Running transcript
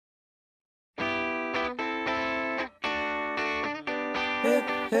hip,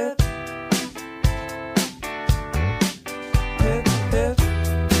 hip. Hip, hip.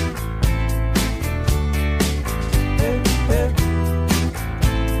 Hip, hip.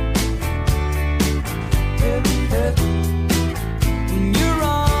 Hip, hip. When you're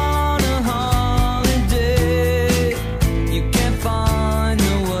on a holiday, you can't find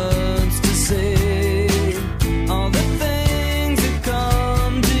the words to say all the things that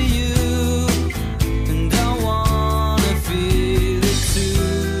come to you, and I wanna feel it too.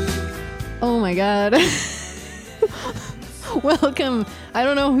 Oh my god. Welcome. I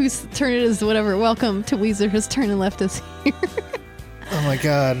don't know whose turn it is, whatever. Welcome to Weezer's Turn and Left Us Here. Oh my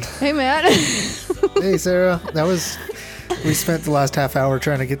god. Hey, Matt. Hey, Sarah. We spent the last half hour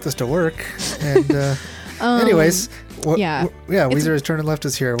trying to get this to work. And anyways, Weezer's Turn and Left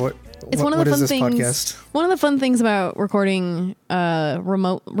Us Here. What is this podcast? One of the fun things about recording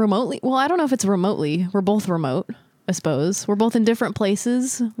remotely. Well, I don't know if it's remotely. We're both remote, I suppose. We're both in different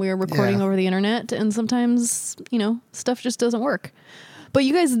places. We are recording over the internet, and sometimes, stuff just doesn't work. But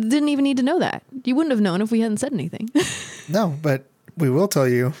you guys didn't even need to know that. You wouldn't have known if we hadn't said anything. No, but we will tell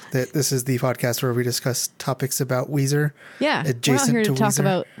you that this is the podcast where we discuss topics about Weezer. Yeah, adjacent we're not here to talk Weezer.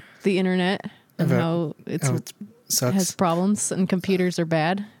 about the internet and how it sucks. has problems and computers are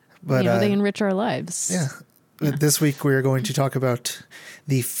bad. But they enrich our lives. Yeah. But this week we are going to talk about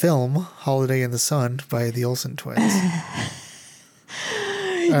the film Holiday in the Sun by the Olsen twins.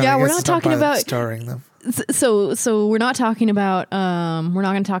 Yeah, we're not talking about starring them. So we're not talking about we're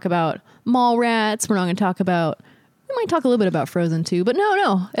not going to talk about Mallrats. We're not going to talk about. We might talk a little bit about Frozen 2, but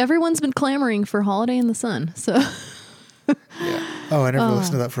no. Everyone's been clamoring for Holiday in the Sun. So. Yeah. Oh, I never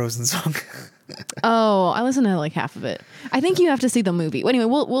listened to that Frozen song. Oh, I listened to like half of it. I think you have to see the movie. Well, anyway,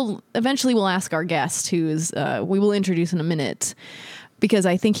 we'll eventually ask our guest, who is we will introduce in a minute, because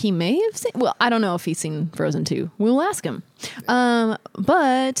I think he may have seen. Well, I don't know if he's seen Frozen 2. We'll ask him.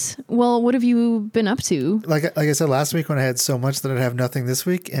 But what have you been up to? Like I said last week, when I had so much that I'd have nothing this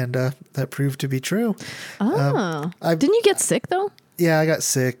week, and that proved to be true. Oh, didn't you get sick though? Yeah, I got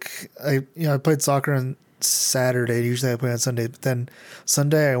sick. I played soccer on Saturday. Usually I play on Sunday, but then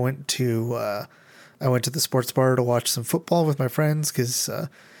Sunday I went to the sports bar to watch some football with my friends, because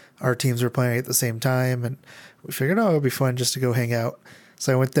our teams were playing at the same time, and we figured, it would be fun just to go hang out.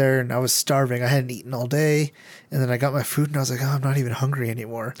 So I went there and I was starving. I hadn't eaten all day, and then I got my food and I was like, I'm not even hungry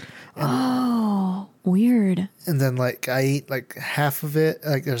anymore. And, weird. And then I ate like half of it.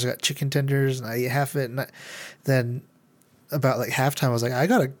 Like there's got chicken tenders, and I ate half of it, and then about like halftime, I was like, I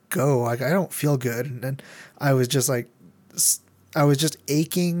gotta go. I don't feel good. And then I was just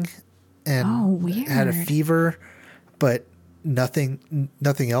aching and weird. had a fever, but nothing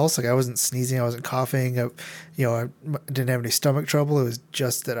else. Like I wasn't sneezing. I wasn't coughing. I didn't have any stomach trouble. It was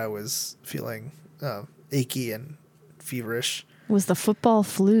just that I was feeling achy and feverish. Was the football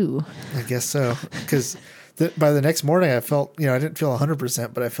flu? I guess so. Because by the next morning, I felt, I didn't feel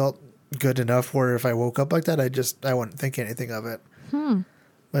 100%, but I felt good enough where if I woke up like that, I wouldn't think anything of it.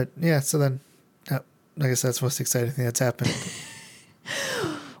 But yeah, so then I guess that's the most exciting thing that's happened.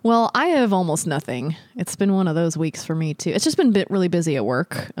 Well, I have almost nothing. It's been one of those weeks for me too. It's just been really busy at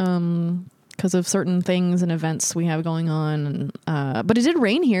work because of certain things and events we have going on. But it did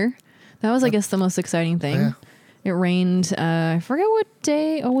rain here. That was, I guess, the most exciting thing. Yeah. It rained. I forget what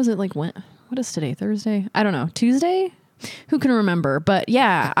day. Oh, was it like when? What is today? Thursday? I don't know. Tuesday? Who can remember? But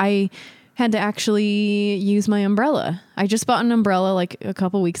yeah, I had to actually use my umbrella. I just bought an umbrella like a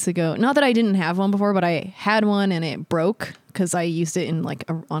couple weeks ago. Not that I didn't have one before, but I had one and it broke because I used it in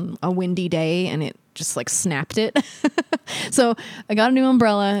on a windy day and it just like snapped it. So I got a new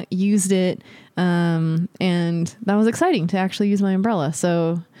umbrella, used it, and that was exciting to actually use my umbrella.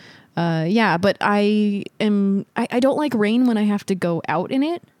 So but I don't like rain when I have to go out in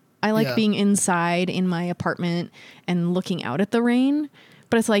it. I like being inside in my apartment and looking out at the rain.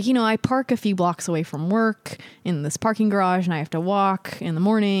 But it's like, I park a few blocks away from work in this parking garage and I have to walk in the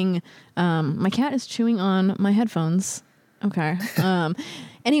morning. My cat is chewing on my headphones. Okay.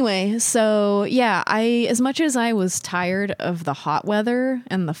 Anyway, so yeah, as much as I was tired of the hot weather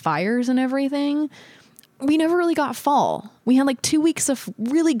and the fires and everything, we never really got fall. We had like 2 weeks of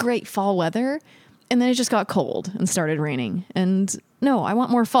really great fall weather, and then it just got cold and started raining. And no, I want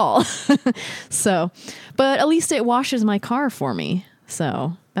more fall. So, but at least it washes my car for me.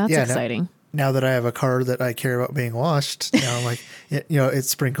 So that's exciting. Now that I have a car that I care about being washed, I'm like, it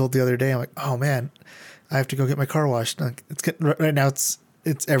sprinkled the other day. I'm like, oh man, I have to go get my car washed. Like, right now it's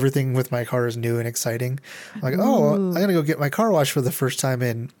everything with my car is new and exciting. I'm like, I'm going to go get my car washed for the first time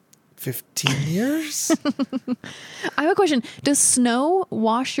in 15 years. I have a question. Does snow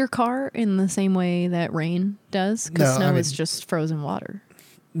wash your car in the same way that rain does? Because No, snow I mean- is just frozen water.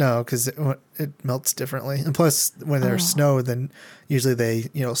 No, because it melts differently. And plus, when there's snow, then usually they,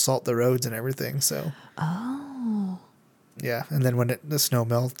 salt the roads and everything. So. Oh. Yeah. And then when the snow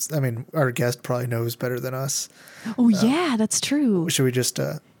melts, I mean, our guest probably knows better than us. Oh, yeah, that's true. Should we just,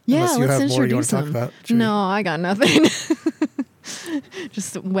 Yeah, unless you let's have more you want introduce to talk them. about? should we- No, I got nothing.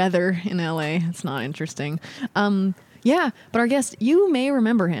 Just weather in LA. It's not interesting. Yeah, but our guest, you may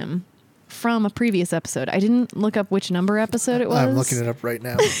remember him from a previous episode. I didn't look up which number episode it was. I'm looking it up right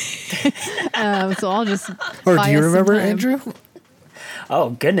now. So I'll just. Or buy do you us some remember, time. Andrew?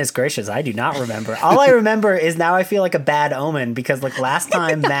 Oh, goodness gracious. I do not remember. All I remember is now I feel like a bad omen because like last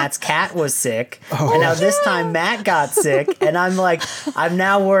time Matt's cat was sick and now this time Matt got sick and I'm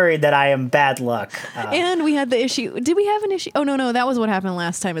now worried that I am bad luck. And we had the issue. Did we have an issue? Oh, no. That was what happened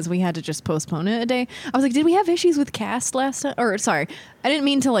last time is we had to just postpone it a day. I was like, did we have issues with Cast last time? Or sorry, I didn't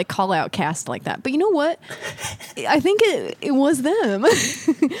mean to like call out Cast like that. But you know what? I think it was them.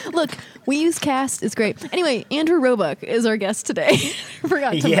 Look, we use Cast. It's great. Anyway, Andrew Roebuck is our guest today.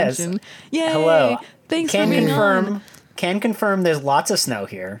 Forgot to Yes. mention. Yay. Hello. Thanks Can for being confirm. on. Can confirm there's lots of snow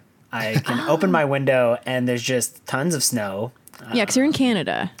here. I can open my window and there's just tons of snow. Yeah, because you're in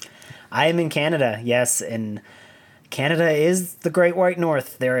Canada. I am in Canada, yes, and Canada is the Great White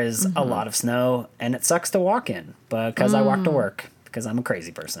North. There is a lot of snow, and it sucks to walk in because I walk to work because I'm a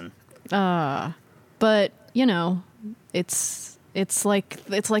crazy person. But, it's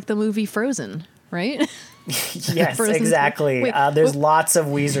like the movie Frozen, right? Yes, Frozen. exactly. Wait, There's lots of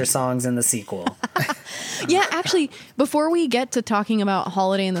Weezer songs in the sequel. Yeah, actually, before we get to talking about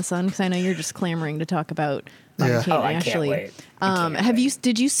Holiday in the Sun, because I know you're just clamoring to talk about Yeah. King, Oh, I can't Ashley. wait. I can't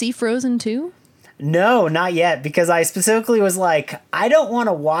Did you see Frozen 2? No, not yet, because I specifically was like, I don't want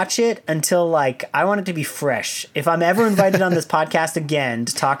to watch it until, like, I want it to be fresh. If I'm ever invited on this podcast again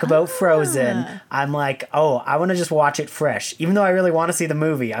to talk about Frozen, I'm like, oh, I want to just watch it fresh. Even though I really want to see the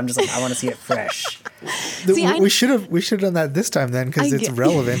movie, I'm just like, I want to see it fresh. See, I- we should have done that this time then because I it's get-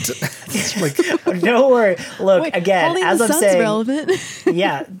 relevant. Like, No worry. Look, Wait, again, Holiday in as the I'm Sun's saying, relevant.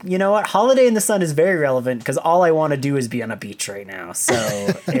 yeah, you know what? Holiday in the Sun is very relevant because all I want to do is be on a beach right now. So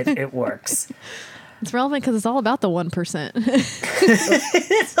it works. It's relevant because it's all about the 1%,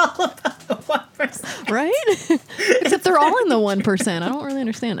 It's all about the 1%. right? Except they're all in the 1%. I don't really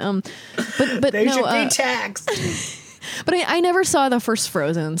understand. But They no, should be taxed. but I never saw the first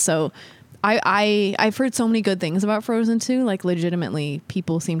Frozen, so I've heard so many good things about Frozen 2. Like legitimately,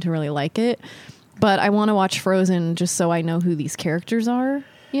 people seem to really like it. But I want to watch Frozen just so I know who these characters are.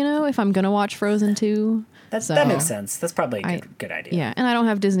 If I'm gonna watch Frozen 2. That makes sense. That's probably a good idea. Yeah, and I don't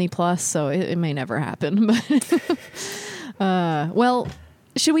have Disney Plus, so it may never happen. But well,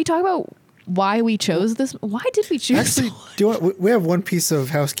 should we talk about why we chose this? Why did we choose? actually, we have one piece of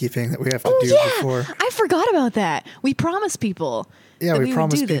housekeeping that we have to do before. I forgot about that. We promised people. Yeah, that we would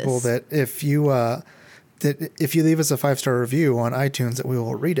promised do people this. that if you leave us a 5-star review on iTunes, that we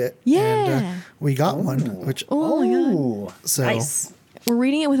will read it. Yeah. And we got one, which Oh my god, Ooh, So- nice. we're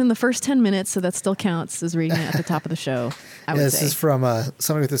reading it within the first 10 minutes, so that still counts as reading it at the top of the show. I would this say. is from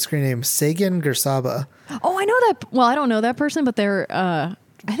somebody with a screen name Sagan Gersaba. Oh, I know that. Well, I don't know that person, but they're. I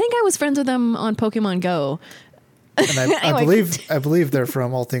think I was friends with them on Pokemon Go. And I Anyway. believe they're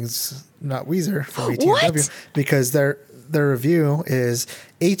from All Things Not Weezer from ATW What? because their review is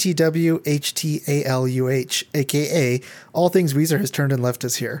ATWHTALUH, aka All Things Weezer has turned and left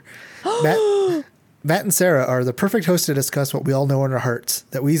us here. Matt and Sarah are the perfect host to discuss what we all know in our hearts: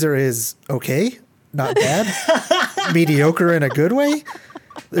 that Weezer is okay, not bad, mediocre in a good way.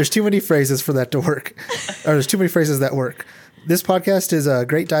 There's too many phrases for that to work, or there's too many phrases that work. This podcast is a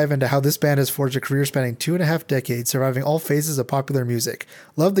great dive into how this band has forged a career spanning 2.5 decades, surviving all phases of popular music.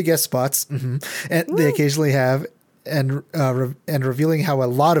 Love the guest spots, and they occasionally have, and revealing how a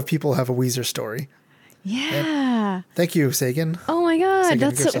lot of people have a Weezer story. Yeah. Thank you, Sagan. Oh my god, Sagan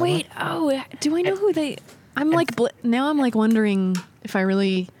that's so, Gersaba. wait. Oh, do I know who they? I'm like now. I'm like wondering if I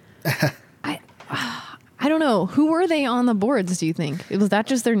really. I don't know. Who were they on the boards? Do you think was that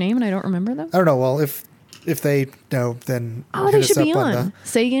just their name and I don't remember them? I don't know. Well, if they know, then Oh, hit they us should be up on.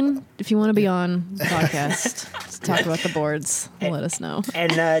 Sagan, if you want to be on the podcast, to talk about the boards, let us know.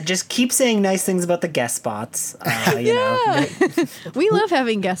 And just keep saying nice things about the guest spots. You know, We love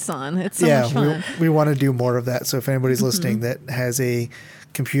having guests on. It's so much fun. we want to do more of that. So if anybody's listening that has a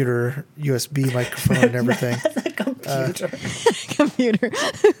computer, USB microphone, and everything, Computer.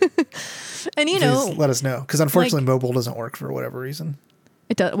 And you know, please let us know. Because unfortunately, mobile doesn't work for whatever reason.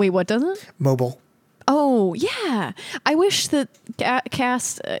 it does. Wait, what doesn't? Mobile. Oh yeah, I wish that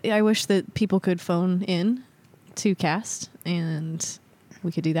cast. I wish that people could phone in to cast, and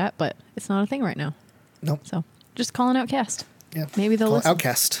we could do that, but it's not a thing right now. Nope. So just calling out cast. Yeah. Maybe they'll Call listen.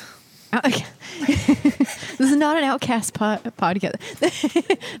 Outcast. This is not an Outcast podcast.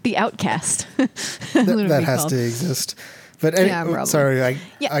 The Outcast. That has to exist. But Yeah, probably. sorry, I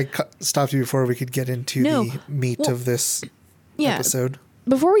Yeah. stopped you before we could get into No. the meat Well, of this Yeah. episode.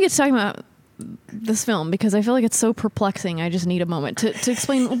 Before we get to talking about this film, because I feel like it's so perplexing, I just need a moment to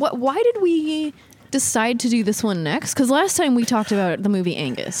explain why did we decide to do this one next? Because last time we talked about the movie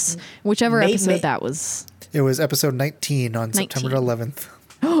Angus, whichever episode that was. It was episode 19 on 19. September 11th.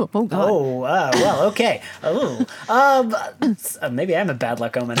 Oh God. Oh, well, okay. Oh, maybe I'm a bad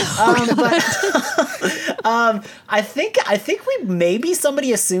luck omen. But I think maybe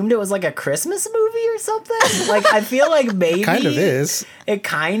somebody assumed it was like a Christmas movie or something. Like, I feel like maybe Kind of is. It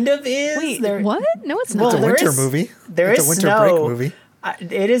kind of is. Wait, what? No, it's Well, not. It's a there winter is- movie. There It's is a winter snow. break movie.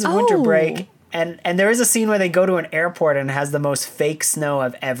 It is winter Oh. break. And there is a scene where they go to an airport and it has the most fake snow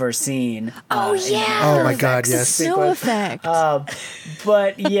I've ever seen. Oh yeah. Oh my God, The yes. snow Sequence. effect.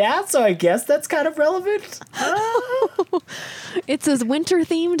 But yeah, so I guess that's kind of relevant. It's as winter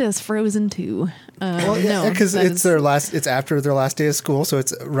themed as Frozen 2. No, Because that it's is- it's after their last day of school, so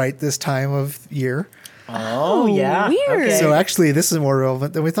it's right this time of year. Oh, yeah. weird. Okay. So actually, this is more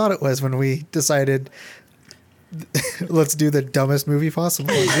relevant than we thought it was when we decided let's do the dumbest movie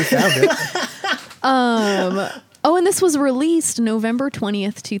possible. And we found it. Oh, and this was released November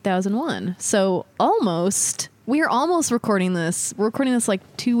 20th, 2001. So we're almost recording this. We're recording this like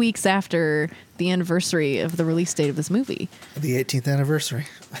 2 weeks after the anniversary of the release date of this movie. The 18th anniversary.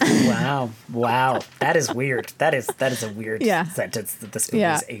 Wow. That is weird. That is a weird Yeah. sentence that this movie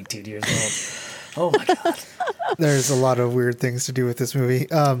Yeah. is 18 years old. Oh my God. There's a lot of weird things to do with this movie.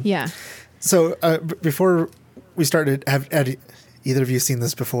 Yeah. So before we started, had either of you seen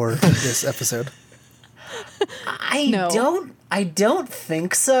this before this episode? No. I don't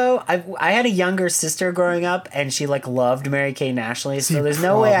think so. I had a younger sister growing up and she like loved Mary-Kate and Ashley, so there's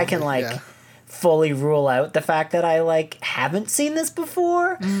no way I can like Yeah. fully rule out the fact that I like haven't seen this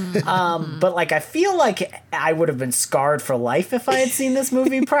before. But like I feel like I would have been scarred for life if I had seen this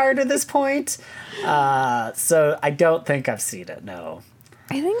movie prior to this point. So I don't think I've seen it. No.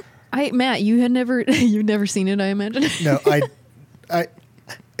 I think Matt, you'd never seen it, I imagine. No,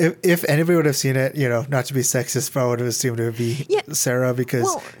 if anybody would have seen it, not to be sexist, but I would have assumed it would be Yeah. Sarah because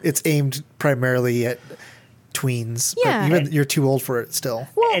Well- it's aimed primarily at tweens. Yeah. But even you're too old for it still.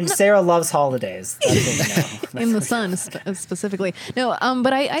 And Sarah loves holidays. That's what we know. In the sun specifically. No,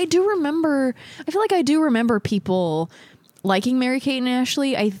 but I do remember. I feel like I do remember people liking Mary-Kate and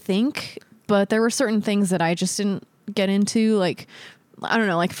Ashley. I think, but there were certain things that I just didn't get into. Like, I don't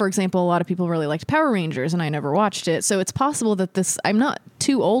know. Like, for example, a lot of people really liked Power Rangers, and I never watched it. So it's possible that I'm not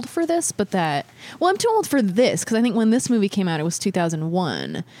too old for this, but I'm too old for this because I think when this movie came out, it was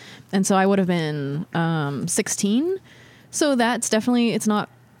 2001, and so I would have been 16. So that's definitely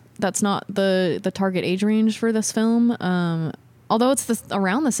that's not the target age range for this film. Although it's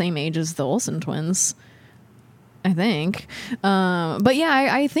around the same age as the Olsen twins, I think. But yeah,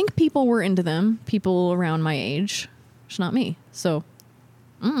 I think people were into them. People around my age, just not me. So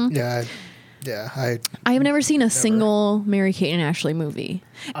Yeah. I have never seen a single Mary-Kate and Ashley movie,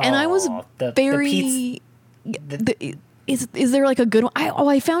 and I was Aw, the very. Is there like a good one?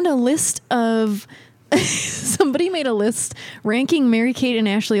 I found a list of. Somebody made a list ranking Mary-Kate and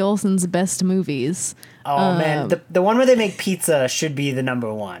Ashley Olsen's best movies. Oh man, the one where they make pizza should be the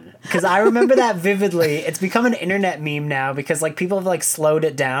number one because I remember that vividly. It's become an internet meme now because like people have like slowed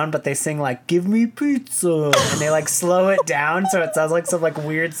it down, but they sing like "Give me pizza" and they like slow it down so it sounds like some like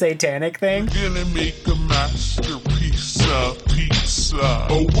weird satanic thing. Gonna make a masterpiece of pizza,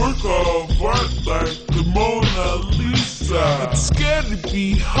 a work of art like the Mona Lisa. It's gonna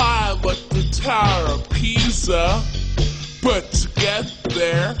be high like the Tower of Pisa. But to get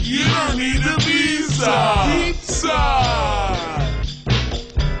there, you don't need a visa. Pizza!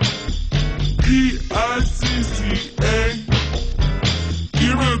 P-I-C-C-A.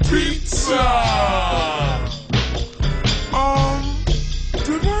 Give me pizza!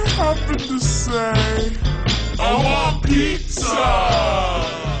 Did I happen to say, I want pizza?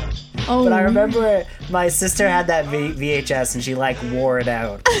 Oh, But I remember my sister had that VHS and she like wore it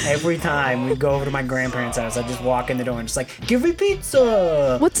out every time we'd go over to my grandparents' house. I'd just walk in the door and just like, give me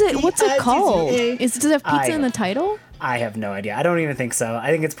pizza. What's it called? P-I-Z-Z-A. Does it have pizza in the title? I have no idea. I don't even think so. I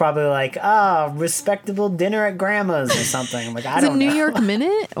think it's probably like, respectable dinner at grandma's or something. I'm like, I Is it don't New know. York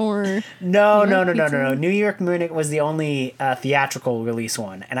Minute or? No. New York Pizza? New York Minute was the only theatrical release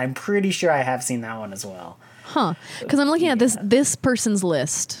one, and I'm pretty sure I have seen that one as well. Huh? Because I'm looking at this person's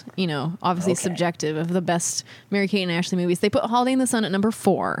list. You know, obviously Okay. subjective of the best Mary-Kate and Ashley movies. They put Holiday in the Sun at number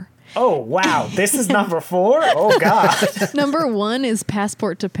 4. Oh, wow. This is number 4? Oh, God. Number 1 is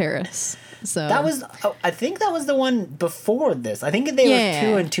Passport to Paris. So That was, I think that was the one before this. I think they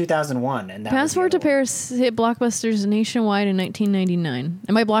Yeah. were 2 in 2001. And that Passport to was the other Paris hit blockbusters nationwide in 1999.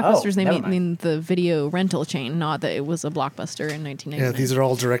 And by blockbusters, they never mean the video rental chain, not that it was a blockbuster in 1999. Yeah, these are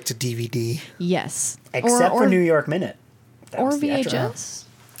all direct to DVD. Yes. one. Except for New York Minute. That or was theatrical. VHS.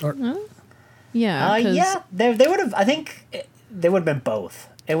 Or, Yeah. 'cause- Yeah, they would have, I think they would have been both.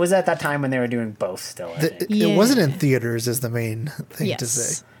 It was at that time when they were doing both still, I think. It wasn't in Yeah. theaters is the main thing to Yes.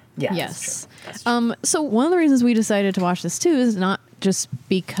 say. Yeah, Yes. that's true. That's true. So one of the reasons we decided to watch this too is not just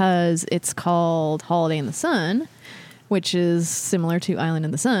because it's called Holiday in the Sun, which is similar to Island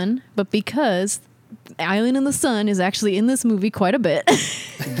in the Sun, but because Island in the Sun is actually in this movie quite a bit.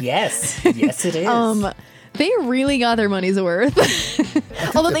 Yes, it is. They really got their money's worth.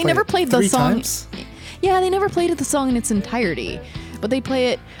 Although they never played the 3 song. times? Yeah, they never played the song in its entirety. But they play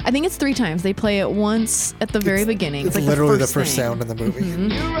it, I think it's 3 times. They play it once at the very beginning. It's like literally the first thing. sound in the movie.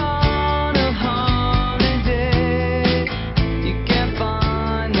 You're on a holiday. You can't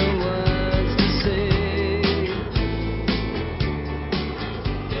find the words to say.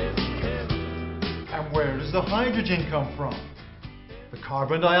 And where does the hydrogen come from? The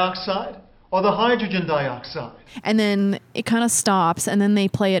carbon dioxide or the hydrogen dioxide? And then it kind of stops, and then they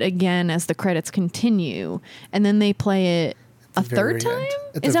play it again as the credits continue. And then they play it a the third very time? end.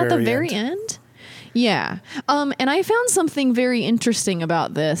 At Is the that the very very end? Yeah. And I found something very interesting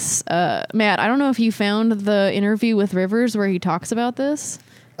about this. Matt, I don't know if you found the interview with Rivers where he talks about this.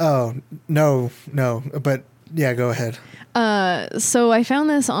 Oh, no. But yeah, go ahead. So I found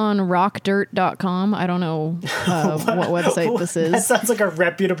this on rockdirt.com. I don't know what website this That is. sounds like a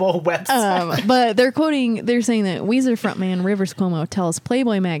reputable website. But they're saying that Weezer frontman Rivers Cuomo tells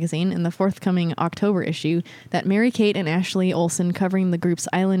Playboy magazine in the forthcoming October issue that Mary-Kate and Ashley Olsen covering the group's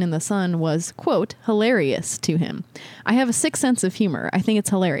Island in the Sun was, quote, hilarious to him. I have a sick sense of humor. I think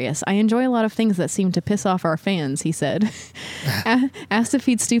it's hilarious. I enjoy a lot of things that seem to piss off our fans, he said. Asked if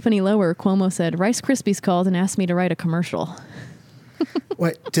he'd stoop any lower, Cuomo said, Rice Krispies called and asked me to write a commercial.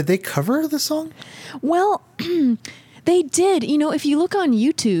 Wait, did they cover the song? Well, they did. You know, if you look on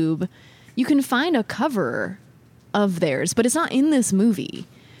YouTube, you can find a cover of theirs, but it's not in this movie,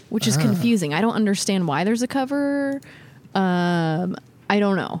 which is confusing. I don't understand why there's a cover. I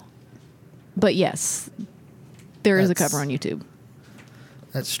don't know. But yes, there is a That's- cover on YouTube.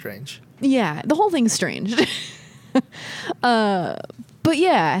 That's strange. Yeah, the whole thing's strange. But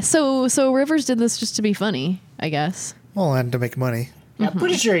yeah, so Rivers did this just to be funny, I guess. Well, and to make money. I'm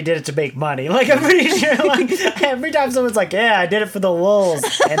pretty sure he did it to make money. Like, I'm pretty sure, like, every time someone's like, yeah, I did it for the lulz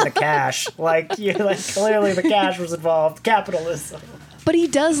and the cash. Like, clearly the cash was involved. Capitalism. But he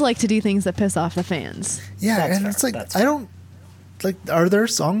does like to do things that piss off the fans. Yeah, That's and fair, it's like, that's I don't, like, are there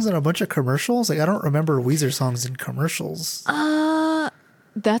songs in a bunch of commercials? Like, I don't remember Weezer songs in commercials.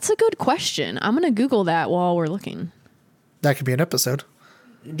 That's a good question. I'm going to Google that while we're looking. That could be an episode.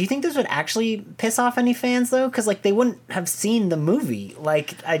 Do you think this would actually piss off any fans, though? Because, like, they wouldn't have seen the movie.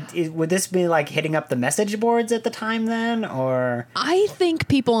 Like, would this be, like, hitting up the message boards at the time then? Or... I think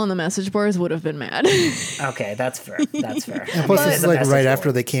people on the message boards would have been mad. Okay, that's fair. That's fair. And plus, It it's is a like message right board.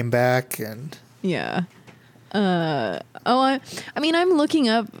 after they came back, and Yeah. I mean, I'm looking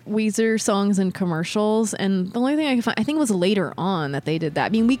up Weezer songs and commercials, and the only thing I can find, I think it was later on that they did that. I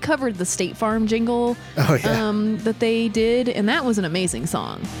mean, we covered the State Farm jingle Oh, yeah. that they did, and that was an amazing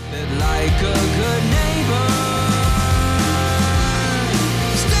song. Like a good neighbor.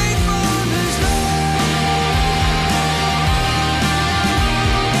 State Farm is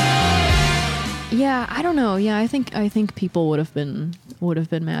Yeah, I don't know. Yeah, I think people would have been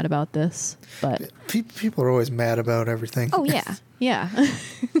mad about this, but people are always mad about everything. oh yeah, yeah.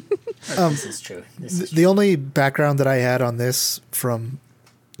 This is true. This is The only background that I had on this from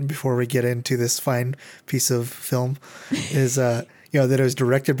before we get into this fine piece of film is, that it was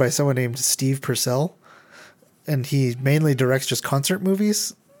directed by someone named Steve Purcell, and he mainly directs just concert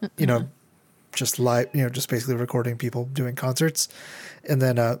movies, just live, just basically recording people doing concerts. And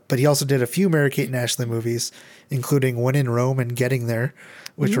then, but he also did a few Mary-Kate and Ashley movies, including When in Rome and Getting There,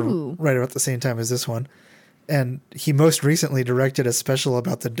 which Ooh. were right about the same time as this one. And he most recently directed a special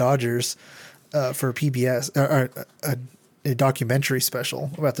about the Dodgers for PBS, a documentary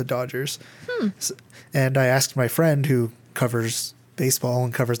special about the Dodgers. And I asked my friend who covers baseball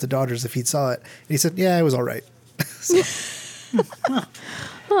and covers the Dodgers if he saw it. And he said, yeah, it was all right.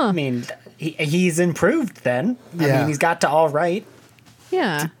 I mean, he's improved then. I Yeah. mean, he's got to all right.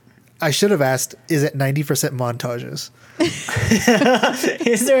 Yeah. I should have asked, is it 90% montages?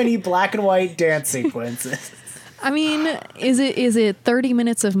 Is there any black and white dance sequences? I mean, is it 30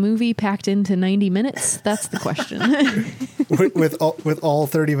 minutes of movie packed into 90 minutes? That's the question. with all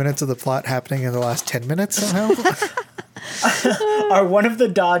 30 minutes of the plot happening in the last 10 minutes somehow? Are one of the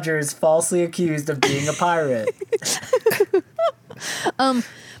Dodgers falsely accused of being a pirate?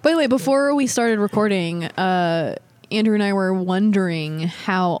 By the way, before we started recording, Andrew and I were wondering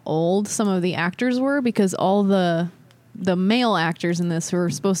how old some of the actors were because all the male actors in this who are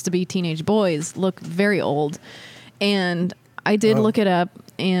supposed to be teenage boys look very old. And I did look it up,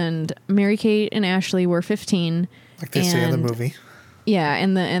 and Mary-Kate and Ashley were 15. Like they say in the and- movie. Yeah,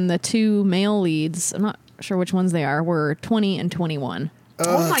 and the two male leads, I'm not sure which ones they are, were 20 and 21.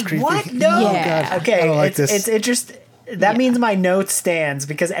 Oh my, that's creepy. what? No. Yeah. God. Okay, I don't like this. it's interesting. That means my note stands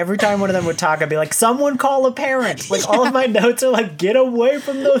because every time one of them would talk, I'd be like, someone call a parent. Like, all of my notes are like, get away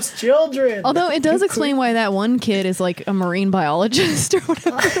from those children. Although it does explain why that one kid is like a marine biologist or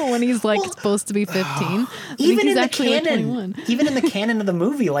whatever when he's like supposed to be 15. I think Even he's in the actually, like, canon, 21. even in the canon of the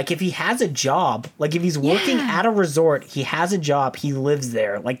movie, like if he has a job, like if he's working Yeah. at a resort, he has a job, he lives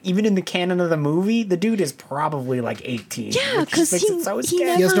there. Like even in the canon of the movie, the dude is probably like 18. Yeah, which 'cause makes he- it so he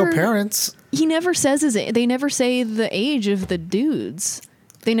scary. He has no Never- parents. He never says they never say the age of the dudes.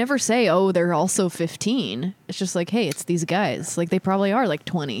 They never say, oh, they're also 15. It's just like, hey, it's these guys. Like they probably are like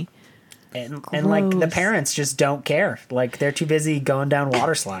 20. And like the Gross. parents just don't care. Like they're too busy going down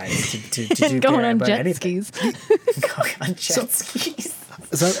water slides to do Going care on about jet anything. skis. Going on jet skis.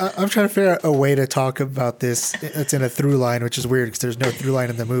 So I'm trying to figure out a way to talk about this. It's in a through line, which is weird because there's no through line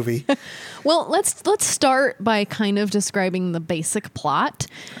in the movie. Well, let's start by kind of describing the basic plot,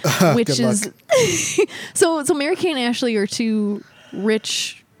 which Good is luck. so Mary-Kate and Ashley are two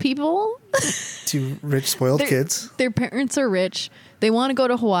rich people. Two rich, spoiled kids. Their parents are rich. They want to go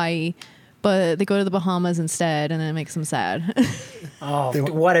to Hawaii, but they go to the Bahamas instead, and then it makes them sad. Oh,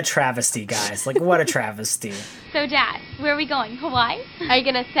 what a travesty, guys. Like, what a travesty. So, Dad, where are we going? Hawaii? Are you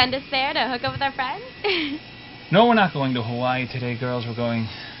going to send us there to hook up with our friends? No, we're not going to Hawaii today, girls. We're going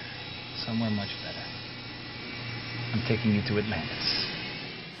somewhere much better. I'm taking you to Atlantis.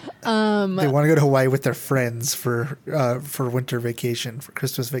 They want to go to Hawaii with their friends for winter vacation, for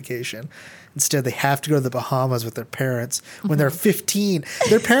Christmas vacation. Instead, they have to go to the Bahamas with their parents when they're 15.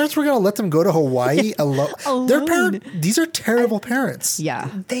 Their parents were going to let them go to Hawaii alone. These are terrible parents. Yeah.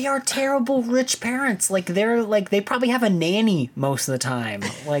 They are terrible rich parents. Like they probably have a nanny most of the time.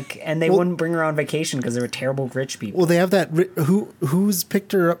 Like, and they wouldn't bring her on vacation because they were terrible rich people. Well, they have that. Who's picked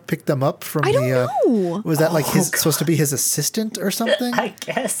them up from I don't the? know. Was that like supposed to be his assistant or something? I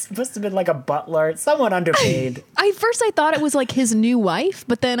guess it must have been like a butler, someone underpaid. At first I thought it was like his new wife,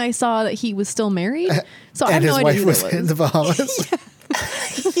 but then I saw that he was still married. So I have and his no idea wife who was it in the Bahamas.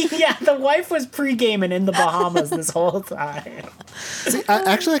 Yeah, the wife was pre-gaming in the Bahamas this whole time.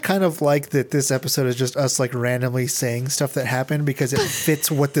 I kind of like that this episode is just us like randomly saying stuff that happened because it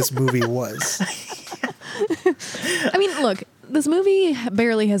fits what this movie was. I mean, look, this movie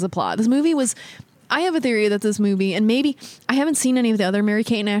barely has a plot. I have a theory that this movie, and maybe I haven't seen any of the other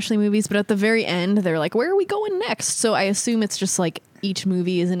Mary-Kate and Ashley movies, but at the very end, they're like, where are we going next? So I assume it's just like each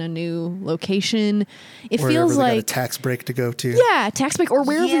movie is in a new location. It Wherever feels they got a like, tax break to go to. yeah, tax break, or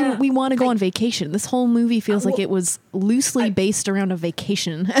wherever Yeah, we want to go on vacation. This whole movie feels like well, it was loosely based around a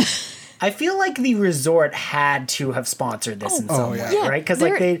vacation. I feel like the resort had to have sponsored this in some yeah. way, right? Because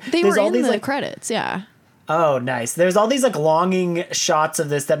like they there's were all in these the like credits, yeah. oh nice. There's all these like longing shots of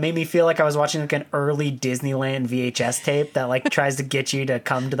this that made me feel like I was watching like an early Disneyland VHS tape that like tries to get you to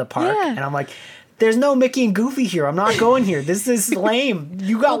come to the park, Yeah. and I'm like, there's no Mickey and Goofy here. I'm not going here. This is lame.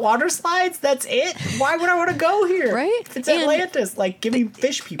 You got water slides? That's it? Why would I want to go here? Right? If it's And- Atlantis, like give me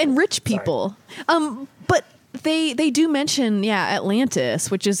fish people. And rich Sorry. people. But they do mention, Atlantis,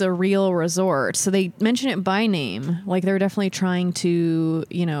 which is a real resort. So they mention it by name. Like they're definitely trying to,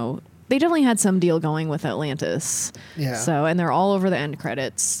 they definitely had some deal going with Atlantis. Yeah. So, and they're all over the end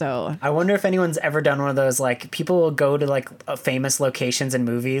credits. So I wonder if anyone's ever done one of those, like, people will go to, like, famous locations in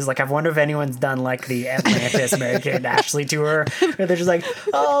movies. Like, I wonder if anyone's done, like, the Atlantis Mary-Kate and Ashley tour, where they're just like,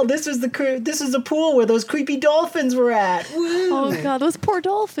 oh, this is the pool where those creepy dolphins were at. Woo! oh god, those poor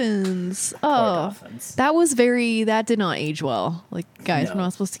dolphins. Oh, dolphins. that did not age well. Like, guys, No. we're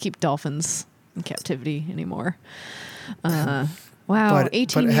not supposed to keep dolphins in captivity anymore. Wow,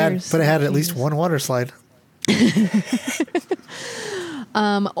 18 years. But it had at 18 least years. one water slide.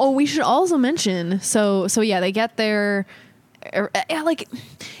 We should also mention. So yeah, they get there. Like,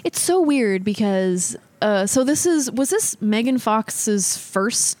 it's so weird because. So was this Megan Fox's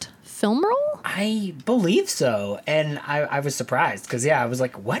first film role? I believe so, and I was surprised because I was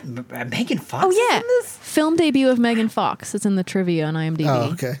like, "What? Megan Fox? Oh yeah, is in this?" film debut of Megan Fox. It's in the trivia on IMDb.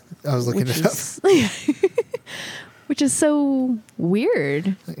 Oh, okay. I was looking it up. Which is so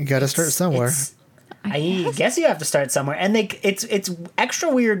weird. You got to start somewhere. I guess you have to start somewhere, and it's extra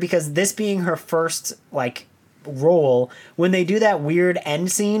weird because this being her first role, when they do that weird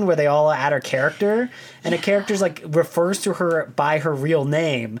end scene where they all add her character, and a character's refers to her by her real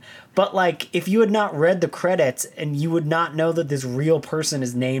name, but if you had not read the credits, and you would not know that this real person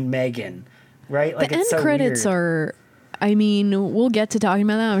is named Megan, right? The end credits are, I mean, we'll get to talking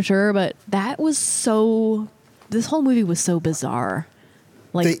about that, I'm sure, but this whole movie was so bizarre.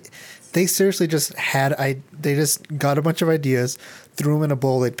 They seriously just they just got a bunch of ideas, threw them in a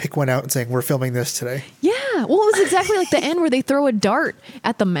bowl, they'd pick one out and saying, we're filming this today. Yeah. Well, it was exactly like the end where they throw a dart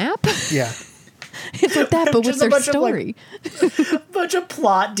at the map. Yeah. It's like that, but with their story. A bunch of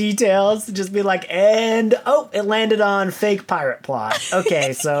plot details to just be and it landed on fake pirate plot.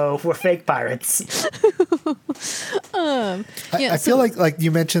 Okay, so we're fake pirates. I feel like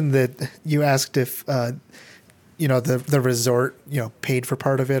you mentioned that you asked if the resort paid for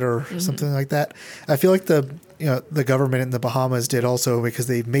part of it or something like that. I feel like the government in the Bahamas did also, because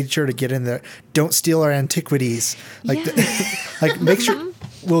they made sure to get in there. Don't steal our antiquities. Make sure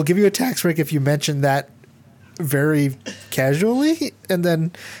we'll give you a tax break if you mention that very casually, and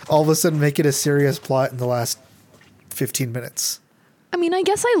then all of a sudden make it a serious plot in the last 15 minutes. I mean, I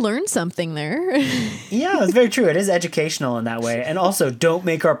guess I learned something there. Yeah, it's very true. It is educational in that way. And also, don't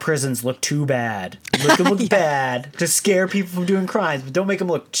make our prisons look too bad. Make them look bad to scare people from doing crimes, but don't make them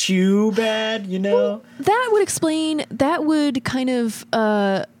look too bad, Well, that would kind of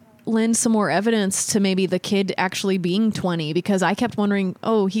lend some more evidence to maybe the kid actually being 20, because I kept wondering,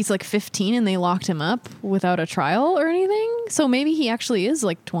 he's 15 and they locked him up without a trial or anything? So maybe he actually is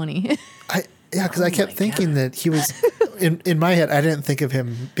 20. Yeah, because I kept thinking that he was, in my head, I didn't think of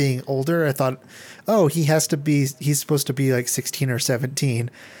him being older. I thought, he's supposed to be 16 or 17.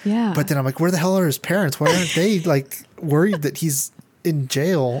 Yeah. But then I'm like, where the hell are his parents? Why aren't they worried that he's in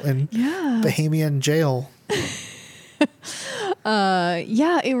jail, in Bahamian jail?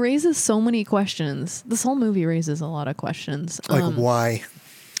 It raises so many questions. This whole movie raises a lot of questions. Why?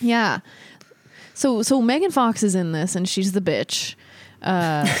 Yeah. So Megan Fox is in this and she's the bitch.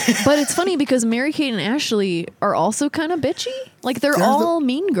 But it's funny because Mary-Kate and Ashley are also kind of bitchy. They're all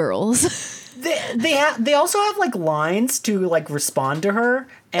mean girls. They also have lines to respond to her,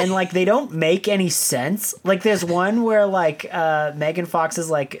 and they don't make any sense. There's one where Megan Fox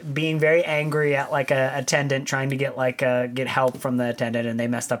is being very angry at a attendant trying to get help from the attendant, and they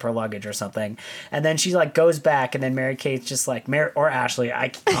messed up her luggage or something. And then she goes back, and then Mary-Kate's just or Ashley, I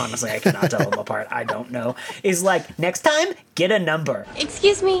cannot tell them apart. I don't know. Is next time get a number.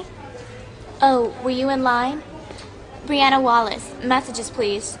 Excuse me. Oh, were you in line? Brianna Wallace. Messages,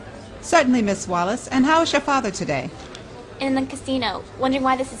 please. Certainly, Miss Wallace. And how is your father today? In the casino. Wondering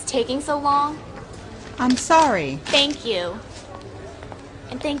why this is taking so long? I'm sorry. Thank you.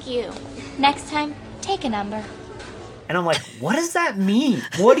 And thank you. Next time, take a number. And I'm like, what does that mean?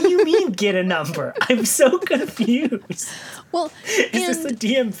 What do you mean, get a number? I'm so confused. Well, is this the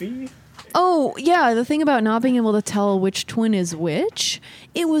DMV? Oh, yeah. The thing about not being able to tell which twin is which,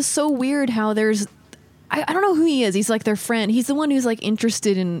 it was so weird how there's... I don't know who he is. He's their friend. He's the one who's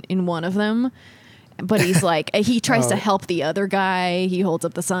interested in one of them. But he's he tries to help the other guy. He holds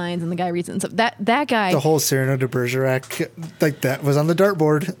up the signs and the guy reads it. And stuff. That guy... The whole Cyrano de Bergerac, that was on the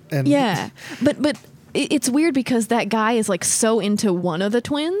dartboard. And yeah. But it's weird because that guy is so into one of the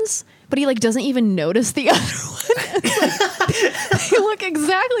twins, but he doesn't even notice the other one. They look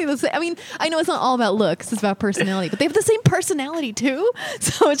exactly the same. I mean, I know it's not all about looks, it's about personality, but they have the same personality too.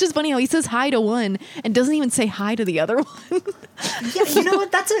 So it's just funny how he says hi to one and doesn't even say hi to the other one. Yeah, you know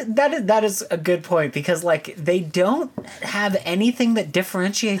what? That is a good point, because they don't have anything that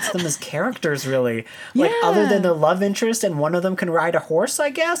differentiates them as characters, really. Other than their love interest, and one of them can ride a horse, I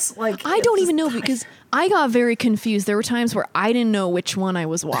guess. I don't even know, because I got very confused. There were times where I didn't know which one I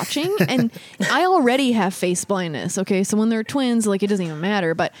was watching, and I already have face blindness. Okay, so when they're twins, it doesn't even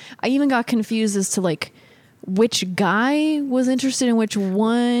matter. But I even got confused as to which guy was interested in which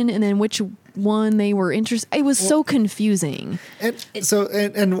one, and then which one they were interested. It was so confusing.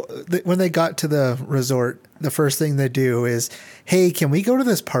 And when they got to the resort, the first thing they do is, "Hey, can we go to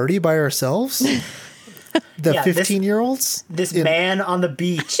this party by ourselves?" the Yeah, 15-year-olds. This man on the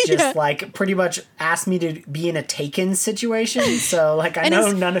beach just like pretty much asked me to be in a Taken situation. So like I And know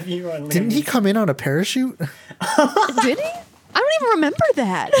he's- none of you are. Didn't he come in on a parachute? Did he? I don't even remember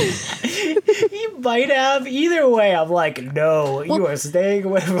that. He might have. Either way, I'm like, no, you are staying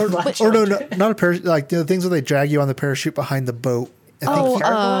away from my Or no, children. not a parachute. Like the things where they drag you on the parachute behind the boat. I think Oh,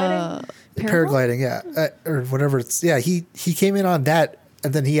 Paragliding? paragliding, yeah, or whatever. It's he came in on that,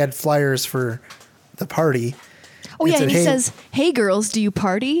 and then he had flyers for the party. Oh yeah, said, and he "Hey." says, "Hey girls, do you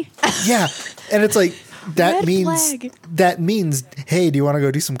party?" Yeah, and it's like Red flag. that means hey, do you want to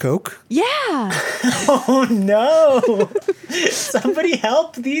go do some coke? Yeah. Oh no! Somebody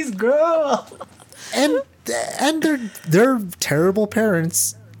help these girls. And their terrible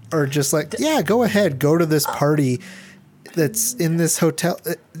parents are just like, yeah, go ahead, go to this party that's in this hotel,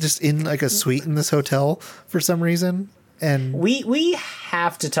 just in like a suite in this hotel for some reason. And We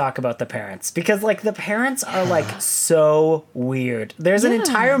have to talk about the parents because like the parents are like so weird. There's an Yeah.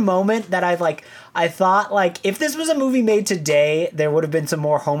 entire moment that I thought like if this was a movie made today, there would have been some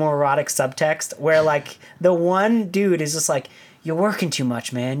more homoerotic subtext where like the one dude is just like, you're working too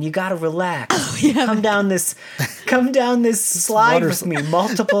much, man. You gotta relax. Come down this slide water with me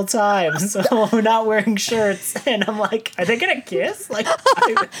multiple times. So we're not wearing shirts, and I'm like, are they gonna kiss? Like,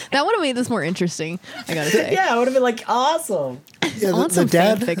 That would have made this more interesting, I gotta say. yeah, it would have been like awesome. yeah, I want some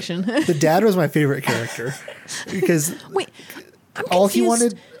fan fiction. the dad was my favorite character because Wait, I'm all he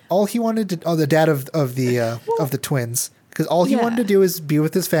confused. wanted to the dad of the twins, because all he Yeah. wanted to do is be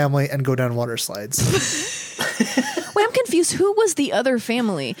with his family and go down water slides. Wait, I'm confused. Who was the other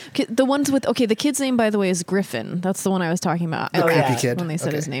family? The ones with the kid's name, by the way, is Griffin. That's the one I was talking about. The I creepy laughed kid. when they said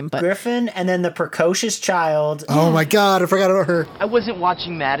Okay. his name, but Griffin, and then the precocious child. Oh my god, I forgot about her. I wasn't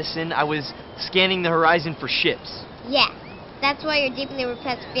watching Madison. I was scanning the horizon for ships. Yeah, that's why your deeply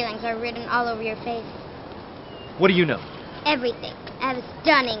repressed feelings are written all over your face. What do you know? Everything. I have a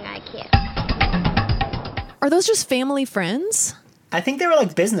stunning IQ. are those just family friends? I think they were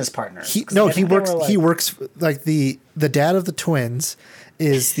like business partners. He 'Cause I think they works were, like- he works like the dad of the twins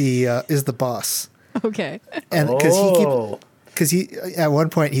is the boss. Okay. And Oh. because he at one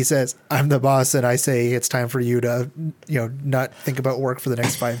point he says, I'm the boss and I say it's time for you to not think about work for the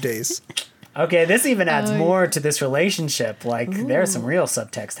next 5 days. Okay, this even adds more to this relationship. Like, there's some real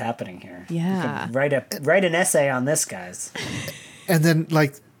subtext happening here. You Yeah. could write an essay on this, guys. And then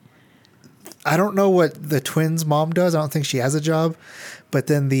like I don't know what the twins' mom does. I don't think she has a job. But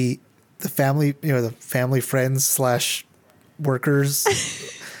then the family, the family friends / workers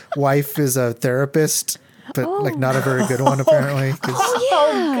wife is a therapist, but like not a very good one apparently. 'Cause-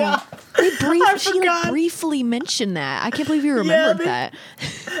 Oh yeah. She forgot. briefly mentioned that. I can't believe you remembered that.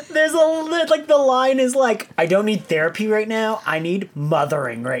 There's like the line is like, I don't need therapy right now. I need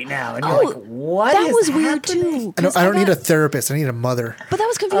mothering right now. And you're like, what That is was weird happening? too. I don't need a therapist. I need a mother. But that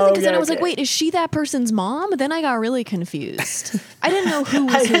was confusing because then yeah, I was like, okay. wait, is she that person's mom? Then I got really confused. I didn't know who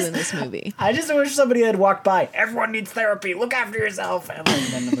was who in this movie. I just wish somebody had walked by. Everyone needs therapy. Look after yourself. And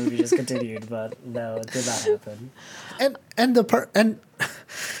then the movie just continued. But no, it did not happen.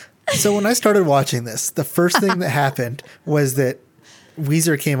 So when I started watching this, the first thing that happened was that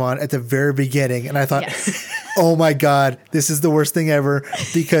Weezer came on at the very beginning, and I thought, oh my god, this is the worst thing ever,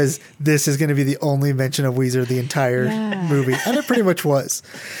 because this is going to be the only mention of Weezer the entire movie, and it pretty much was.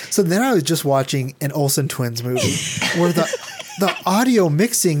 So then I was just watching an Olsen Twins movie where the audio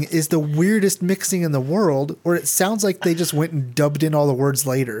mixing is the weirdest mixing in the world, where it sounds like they just went and dubbed in all the words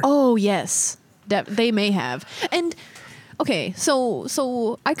later. Oh yes, they may have. And okay,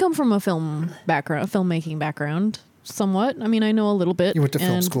 so I come from a filmmaking background, somewhat. I mean, I know a little bit. You went to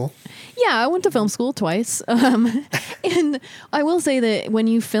film school? Yeah, I went to film school twice. And I will say that when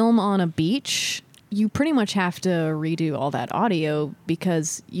you film on a beach, you pretty much have to redo all that audio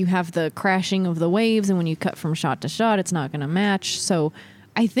because you have the crashing of the waves, and when you cut from shot to shot, it's not going to match. So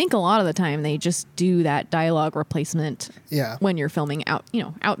I think a lot of the time they just do that dialogue replacement when you're filming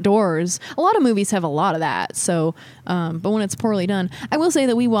outdoors. A lot of movies have a lot of that. So, but when it's poorly done, I will say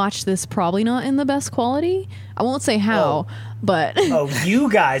that we watched this probably not in the best quality. I won't say how, but Oh, you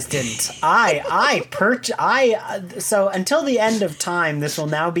guys didn't. So until the end of time, this will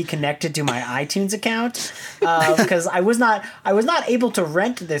now be connected to my iTunes account because I was not able to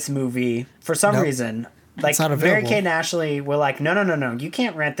rent this movie for some reason. Like, It's not Mary available. Kay and Ashley were like, no, you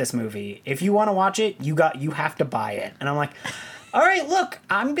can't rent this movie. If you want to watch it, you have to buy it. And I'm like, all right, look,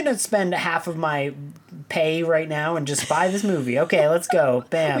 I'm gonna spend half of my pay right now and just buy this movie. Okay, let's go.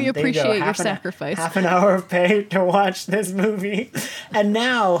 Bam. We there you go. appreciate your Half sacrifice. Half an hour of pay to watch this movie. And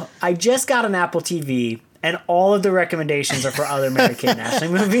now I just got an Apple TV, and all of the recommendations are for other Mary Kay and Ashley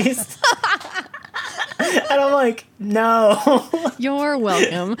movies. And I'm like, no. You're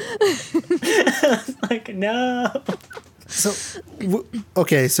welcome. Like, no. So,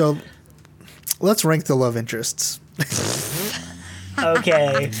 okay, so let's rank the love interests.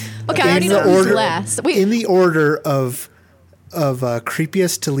 Okay. Okay, I already know who's last. Wait. In the order of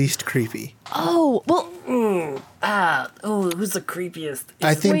creepiest to least creepy. Oh, well. Who's the creepiest?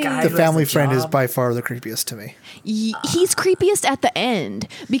 I think guy the who has family a friend is job? by far the creepiest to me. He's creepiest at the end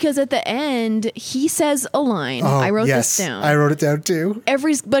because at the end he says a line. Oh, I wrote yes, this down. I wrote it down too.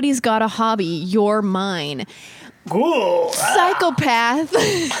 Everybody's got a hobby. You're mine. Cool. Psychopath.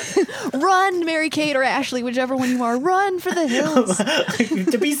 Run, Mary Kate or Ashley, whichever one you are. Run for the hills.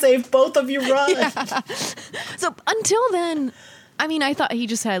 To be safe, both of you run. Yeah. So until then, I mean, I thought he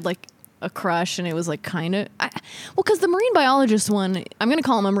just had like a crush, and it was like kind of because the marine biologist one, I'm gonna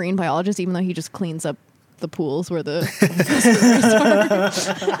call him a marine biologist, even though he just cleans up the pools where the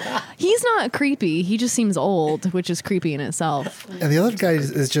he's not creepy. He just seems old, which is creepy in itself. And the other guy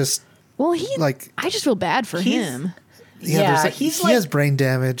is just Well, he like I just feel bad for him. yeah, he's he like, has brain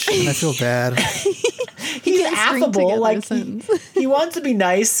damage, and I feel bad. he's affable. Like he wants to be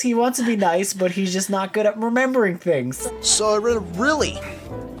nice. He wants to be nice, but he's just not good at remembering things. So I read a really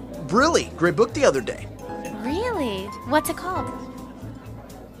great book the other day. Really? What's it called?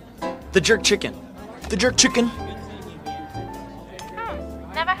 The Jerk Chicken. The Jerk Chicken.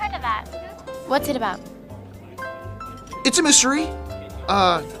 Never heard of that. What's it about? It's a mystery.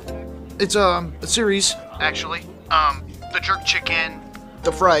 It's a series, actually. The Jerk Chicken,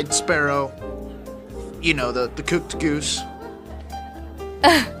 the Fried Sparrow, you know, the cooked goose.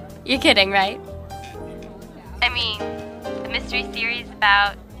 You're kidding, right? I mean, the mystery series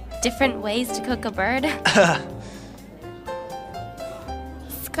about different ways to cook a bird.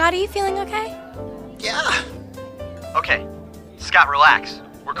 Scott, are you feeling okay? Yeah. Okay, Scott, relax.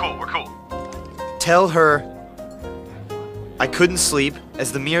 We're cool. Tell her I couldn't sleep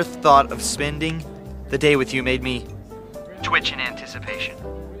as the mere thought of spending the day with you made me twitch in anticipation.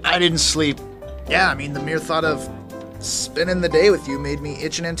 I didn't sleep. Yeah, I mean, the mere thought of spending the day with you made me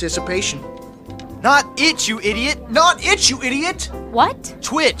itch in anticipation. Not itch, you idiot! Not itch, you idiot! What?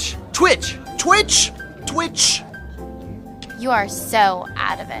 Twitch! You are so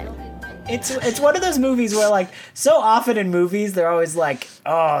out of it. It's one of those movies where, like, so often in movies they're always like,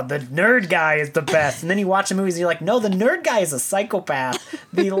 oh, the nerd guy is the best, and then you watch the movies and you're like, no, the nerd guy is a psychopath.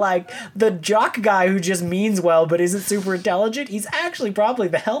 The jock guy who just means well but isn't super intelligent, he's actually probably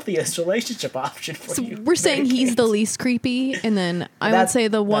the healthiest relationship option for you. We're saying he's the least creepy, and then I would say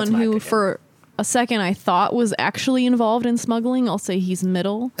the one who, for a second, I thought was actually involved in smuggling. I'll say he's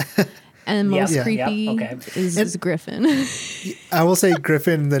middle. And most creepy is Griffin. I will say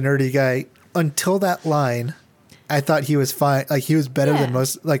Griffin, the nerdy guy, until that line, I thought he was fine. Like, he was better than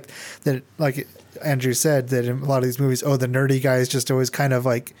most, like Andrew said, that in a lot of these movies, the nerdy guy is just always kind of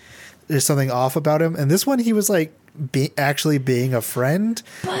like, there's something off about him. And this one, he was like actually being a friend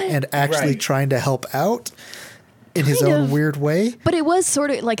and actually trying to help out in his own weird way. But it was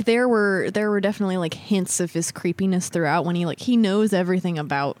sort of like there were definitely like hints of his creepiness throughout when he knows everything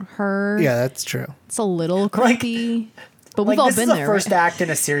about her. Yeah, that's true. It's a little creepy. But we've all been there. This is the first act in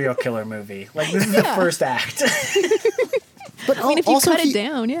a serial killer movie. Like, this is the first act. But I mean, if you cut it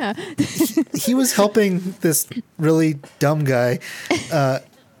down, yeah. He was helping this really dumb guy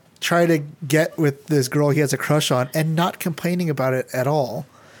try to get with this girl he has a crush on and not complaining about it at all.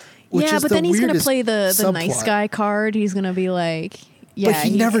 Yeah, but then he's going to play the subplot. nice guy card. He's going to be like, yeah. But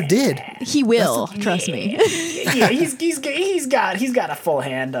he never did. He will, trust me. Yeah, he's got a full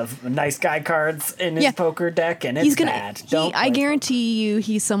hand of nice guy cards in his poker deck, and it's bad. I guarantee you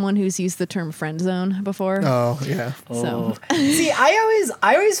he's someone who's used the term friend zone before. Oh, yeah. So see, I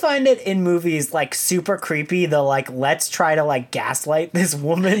always find it in movies like super creepy. The like, let's try to like gaslight this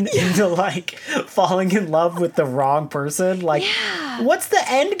woman into like falling in love with the wrong person. Like, what's the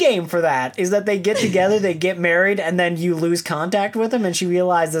end game for that? Is that they get together, they get married, and then you lose contact with them, and she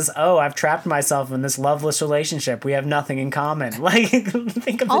realizes, oh, I've trapped myself in this loveless relationship. We have nothing in common. Like, think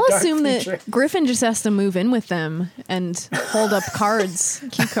of the I'll dark assume future. that Griffin just has to move in with them and hold up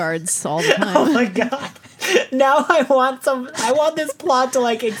cue cards all the time. Oh my god. Now I want this plot to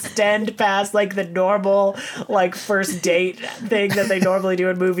like extend past like the normal like first date thing that they normally do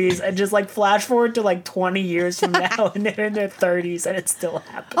in movies, and just like flash forward to like 20 years from now and they're in their 30s and it's still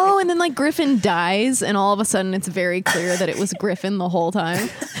happening. Oh, and then like Griffin dies and all of a sudden it's very clear that it was Griffin the whole time.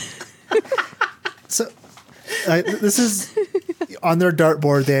 So this is on their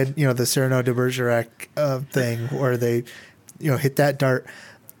dartboard. They had, the Cyrano de Bergerac thing where they, hit that dart.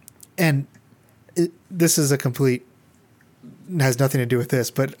 And this is a complete has nothing to do with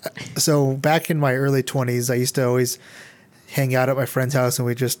this, but so back in my early 20s, I used to always hang out at my friend's house and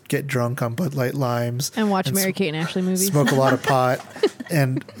we just get drunk on Bud Light Limes And watch Mary-Kate and Ashley movies. smoke a lot of pot.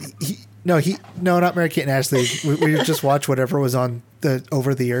 And no, not Mary-Kate and Ashley. We would just watch whatever was on the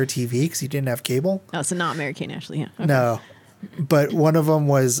over-the-air TV because he didn't have cable. Oh, so not Mary-Kate and Ashley. Yeah. Okay. No, but one of them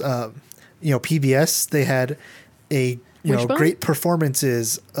was, PBS. They had Wishbone? great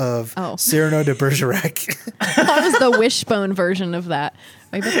performances of Cyrano de Bergerac. That was the Wishbone version of that.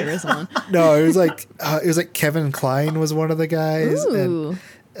 I bet there is one. No, it was like Kevin Kline was one of the guys, Ooh.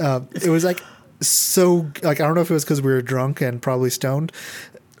 and it was like so like I don't know if it was because we were drunk and probably stoned,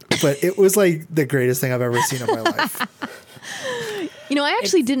 but it was like the greatest thing I've ever seen in my life. I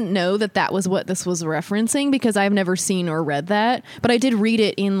actually didn't know that was what this was referencing because I've never seen or read that, but I did read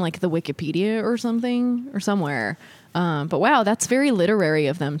it in like the Wikipedia or something or somewhere. But wow, that's very literary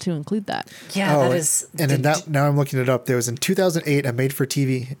of them to include that. Yeah, that is. And then now I'm looking it up. There was in 2008 a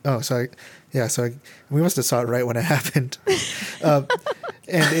made-for-TV. We must have saw it right when it happened. And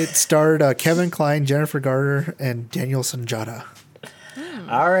it starred Kevin Kline, Jennifer Garner, and Daniel Sanjata.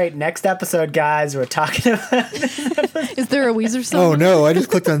 All right, next episode, guys. We're talking about. Is there a Weezer song? Oh no! I just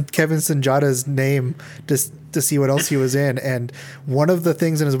clicked on Kevin Sanjata's name to see what else he was in, and one of the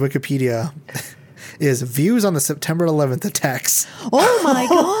things in his Wikipedia is views on the September 11th attacks. Oh my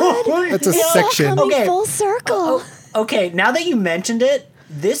god! That's a section. Coming full circle. Okay, now that you mentioned it,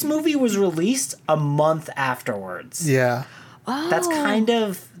 this movie was released a month afterwards. Yeah. That's kind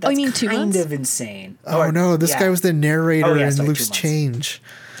of insane. Oh no, this guy was the narrator in sorry, Loose Change.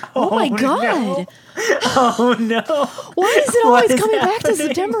 Oh my god. Oh no. Why is it always coming back to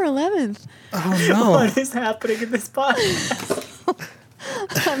September 11th? Oh no. What is happening in this podcast?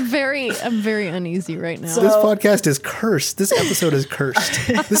 I'm very uneasy right now. This podcast is cursed. This episode is cursed.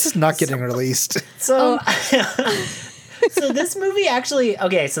 This is not getting released. So So this movie actually,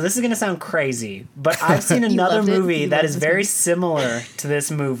 so this is going to sound crazy, but I've seen another movie that is very similar to this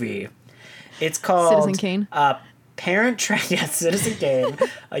movie. It's called Citizen Kane. Parent Trap. Yeah, Citizen Kane.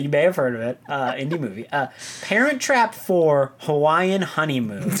 You may have heard of it. Indie movie. Parent Trap 4 Hawaiian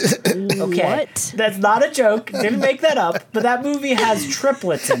Honeymoon. Okay. What? That's not a joke. Didn't make that up. But that movie has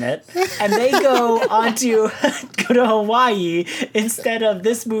triplets in it. And they go to Hawaii instead of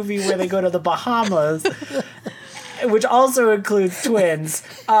this movie where they go to the Bahamas. Which also includes twins.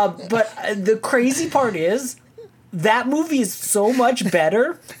 But the crazy part is that movie is so much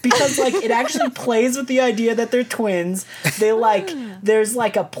better because it actually plays with the idea that they're twins. They there's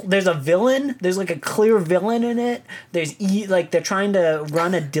a villain. There's a clear villain in it. They're trying to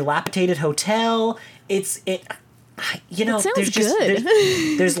run a dilapidated hotel. There's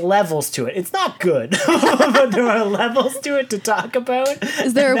levels to it. It's not good, but there are levels to it to talk about.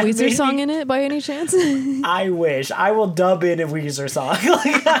 Is there a Weezer song in it by any chance? I wish. I will dub in a Weezer song.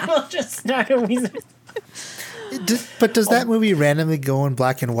 I will just start a Weezer. But does that movie randomly go in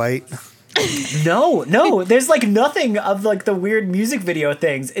black and white? No. There's nothing of the weird music video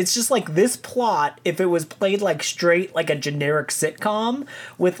things. It's just this plot. If it was played straight a generic sitcom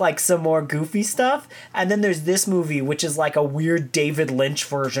with some more goofy stuff, and then there's this movie which is a weird David Lynch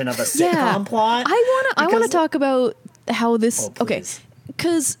version of a sitcom plot. I want to talk about how this.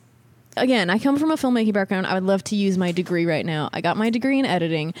 Because. Again, I come from a filmmaking background. I would love to use my degree right now. I got my degree in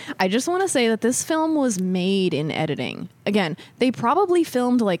editing. I just want to say that this film was made in editing. Again, they probably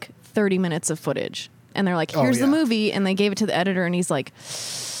filmed 30 minutes of footage. And they're like, here's the movie. And they gave it to the editor and he's like,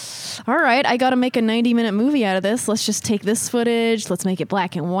 all right, I got to make a 90-minute movie out of this. Let's just take this footage. Let's make it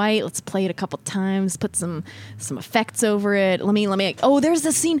black and white. Let's play it a couple times. Put some effects over it. Let me. Oh, there's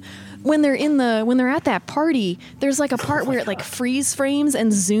the scene when they're at that party. There's a part where it freeze frames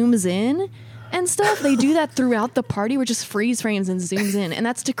and zooms in and stuff. They do that throughout the party, where it just freeze frames and zooms in, and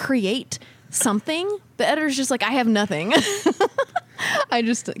that's to create something. The editor's just I have nothing. I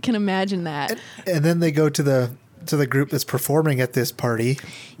just can imagine that. And then they go to the group that's performing at this party.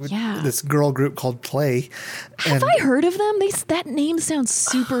 This girl group called Play. Have I heard of them? That name sounds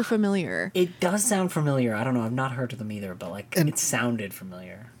super familiar. It does sound familiar. I don't know. I've not heard of them either, but it sounded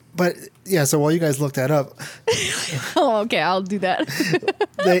familiar. But yeah, so while you guys look that up. Oh, okay. I'll do that.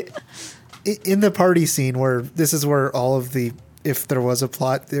 In the party scene this is where all of the, if there was a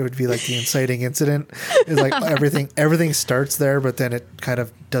plot, it would be the inciting incident. It's everything starts there, but then it kind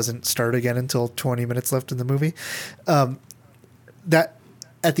of doesn't start again until 20 minutes left in the movie. That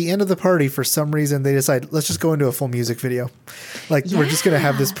at the end of the party, for some reason, they decide, let's just go into a full music video. We're just going to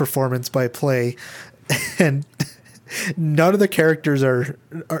have this performance by Play. And none of the characters none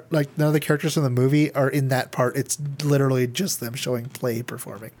of the characters from the movie are in that part. It's literally just them showing Play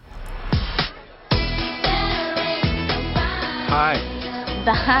performing. Hi.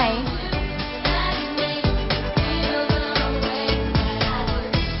 Bye.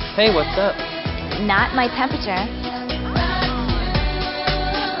 Hey, what's up? Not my temperature.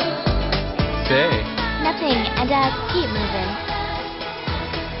 Say. Nothing, and keep moving.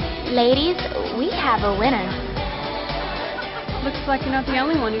 Ladies, we have a winner. Looks like you're not the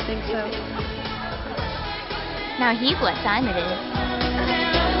only one who thinks so. Now he's what time it is.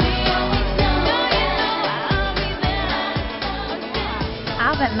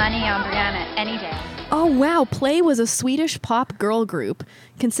 I'll bet money on Brianna any day. Oh, wow. Play was a Swedish pop girl group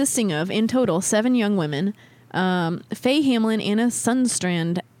consisting of, in total, 7 young women. Faye Hamlin, Anna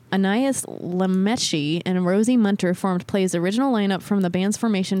Sundstrand, Anais Lamechi, and Rosie Munter formed Play's original lineup from the band's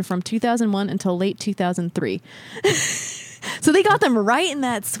formation from 2001 until late 2003. So they got them right in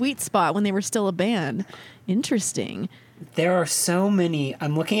that sweet spot when they were still a band. Interesting. There are so many.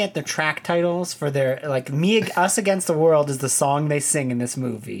 I'm looking at the track titles for their, like, Us Against the World is the song they sing in this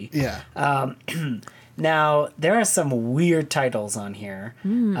movie. Yeah. Now, there are some weird titles on here.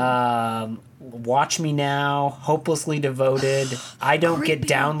 Watch Me Now, Hopelessly Devoted, I Don't Get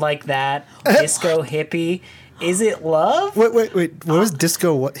Down Like That, Disco Hippie. Is It Love? Wait. What was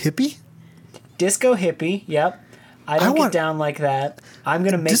Disco Hippie? Disco Hippie, yep. I Don't Get Down Like That. I'm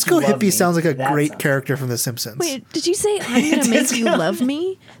Gonna Make Disco You Love Hippie Me. sounds like a That great sounds- character from The Simpsons. Wait, did you say I'm going to make you love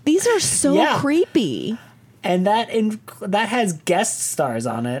me? These are so Yeah. creepy. And that has guest stars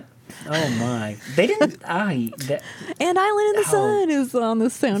on it. Oh my. They didn't. And Island in the Sun is on the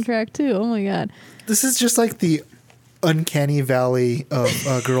soundtrack too. Oh my God. This is just like the uncanny valley of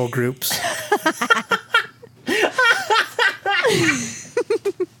girl groups.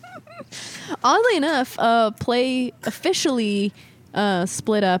 Oddly enough, Play officially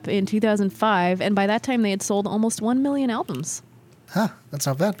split up in 2005, and by that time they had sold almost 1 million albums. Huh, that's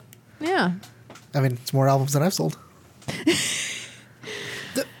not bad. Yeah. I mean, it's more albums than I've sold.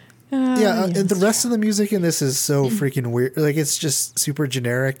 And the rest of the music in this is so freaking weird. Like, it's just super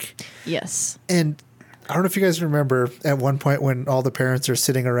generic. Yes. And I don't know if you guys remember at one point when all the parents are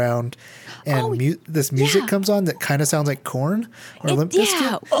sitting around and this music comes on that kind of sounds like Korn or Limp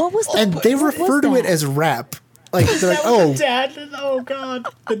Bizkit. What was And they refer to it as rap. Like, they're like, oh. Dad. Oh, God.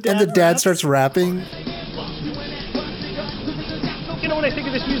 And the dad starts rapping. You know what I think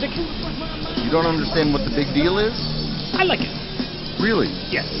of this music? You don't understand what the big deal is? I like it. Really?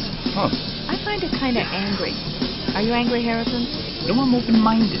 Yes. Huh. I find it kind of angry. Are you angry, Harrison? No, I'm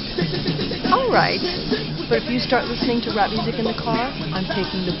open-minded. All right. But if you start listening to rap music in the car, I'm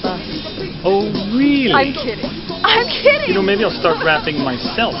taking the bus. Oh, really? I'm kidding. I'm kidding. You know, maybe I'll start rapping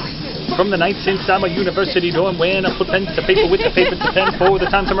myself. From the night since I'm a university dorm, when I put pen to paper with the paper to pen for the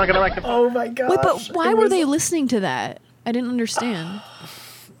time to market. Oh my God. Wait, but why were they listening to that? I didn't understand.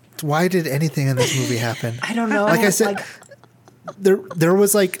 Why did anything in this movie happen? I don't know. Like I said, there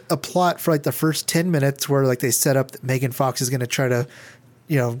was like a plot for like the first 10 minutes where like they set up that Megan Fox is going to try to,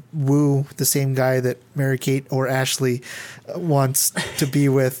 woo the same guy that Mary-Kate or Ashley wants to be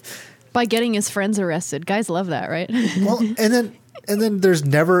with. By getting his friends arrested. Guys love that, right? Well, and then there's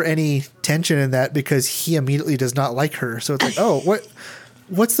never any tension in that because he immediately does not like her. So it's like, oh,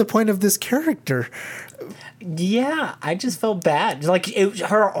 what's the point of this character? Yeah, I just felt bad. Like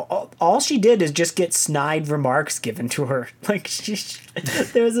all she did is just get snide remarks given to her. Like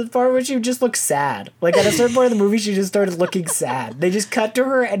there was a part where she just looked sad. Like at a certain point of the movie, she just started looking sad. They just cut to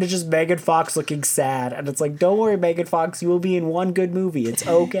her, and it's just Megan Fox looking sad, and it's like, don't worry, Megan Fox, you will be in one good movie. It's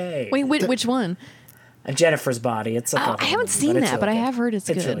okay. Wait, which one? Jennifer's Body. It's I haven't seen that, but I have heard it's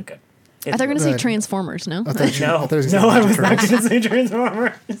good. It's really good. I thought you were going to say Transformers, no? I was not going to say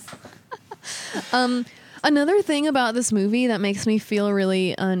Transformers. Another thing about this movie that makes me feel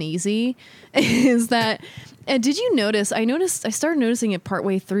really uneasy is that, did you notice? I started noticing it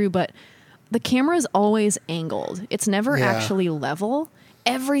partway through, but the camera is always angled. It's never actually level.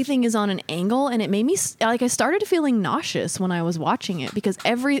 Everything is on an angle, and it made me I started feeling nauseous when I was watching it because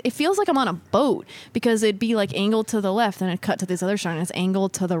it feels like I'm on a boat because it'd be like angled to the left and it'd cut to this other side and it's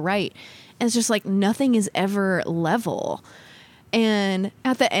angled to the right. And it's just like nothing is ever level. And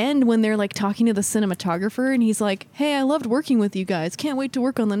at the end, when they're like talking to the cinematographer and he's like, hey, I loved working with you guys. Can't wait to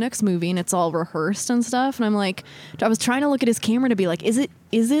work on the next movie. And it's all rehearsed and stuff. And I'm like, I was trying to look at his camera to be like, is it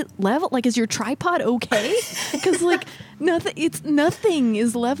level? Like, is your tripod okay? Because like nothing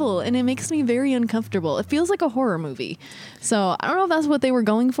is level and it makes me very uncomfortable. It feels like a horror movie. So I don't know if that's what they were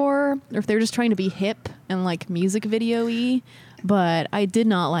going for or if they're just trying to be hip and like music video-y, but I did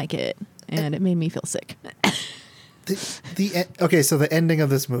not like it and it made me feel sick. So the ending of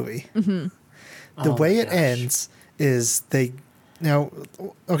this movie, the way it ends is real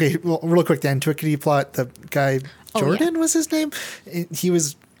quick, the Antiquity plot, the guy Jordan was his name. He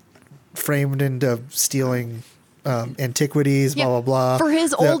was framed into stealing antiquities, blah blah blah. For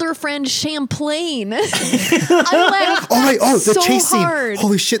his older friend Champlain. I laughed the so chase hard. scene.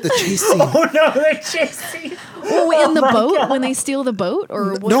 Holy shit, the chase scene. Oh no, the chase scene. Oh, in the my boat God. when they steal the boat,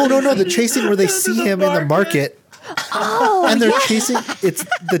 or what? No, the chase scene where they see him in the market. Oh, And they're chasing. It's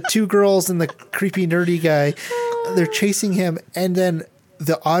the two girls and the creepy nerdy guy. They're chasing him, and then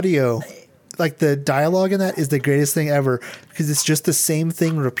the audio, like the dialogue in that, is the greatest thing ever because it's just the same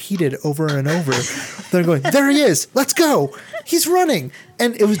thing repeated over and over. They're going, "There he is! Let's go! He's running!"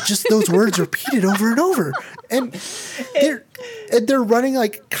 And it was just those words repeated over and over. And they're running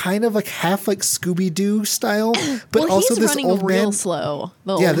like kind of like half like Scooby Doo style, but well, also he's this running old real man. slow.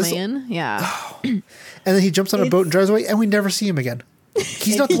 The Yeah, old this- man. Yeah. And then he jumps on a boat and drives away, and we never see him again.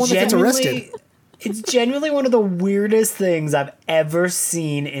 He's not the one that gets arrested. It's genuinely one of the weirdest things I've ever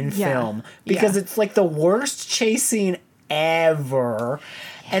seen in film because it's like the worst chase scene ever.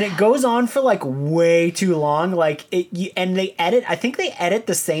 And it goes on for like way too long. Like and they edit. I think they edit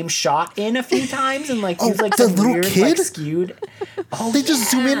the same shot in a few times and like use like the some little weird kid? like skewed. Oh, They just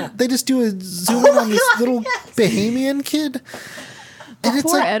zoom in. They just do a zoom in on this little Bahamian kid. And it's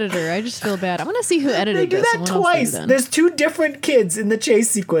Poor like, editor. I just feel bad. I want to see who edited They do this. that and what else they've twice. done. There's two different kids in the chase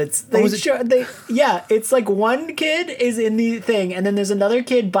sequence. They was it- show it's like one kid is in the thing, and then there's another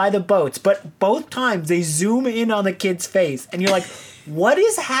kid by the boats. But both times they zoom in on the kid's face, and you're like, "What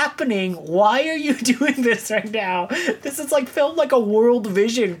is happening? Why are you doing this right now? This is like filmed like a World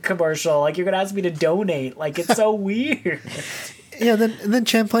Vision commercial. Like you're gonna ask me to donate. Like it's so weird." yeah. Then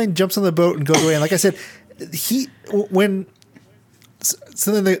Champlain jumps on the boat and goes away. And like I said,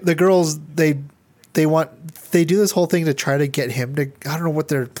 so then the girls they do this whole thing to try to get him to, I don't know what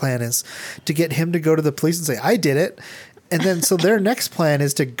their plan is, to get him to go to the police and say, "I did it." And then so their next plan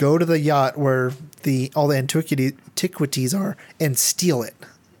is to go to the yacht where all the antiquities are and steal it.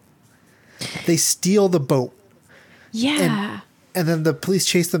 They steal the boat. Yeah. And then the police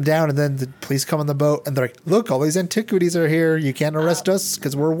chase them down, and then the police come on the boat, and they're like, "Look, all these antiquities are here. You can't arrest us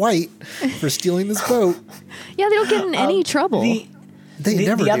because we're white for stealing this boat." Yeah, they don't get in any trouble. They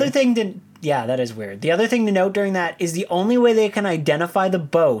other thing that is weird. The other thing to note during that is the only way they can identify the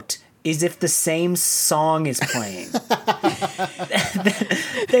boat is if the same song is playing.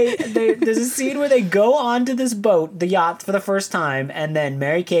 There's a scene where they go onto this boat, the yacht, for the first time, and then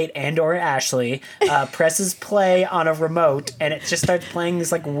Mary-Kate and/or Ashley presses play on a remote, and it just starts playing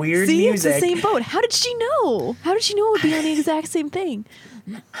this like weird See, music. it's the same boat. How did she know? How did she know it would be on the exact same thing?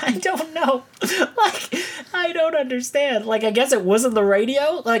 I don't know. Like, I don't understand. Like, I guess it wasn't the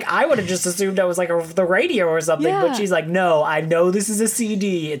radio. Like, I would have just assumed it was like the radio or something. Yeah. But she's like, "No, I know this is a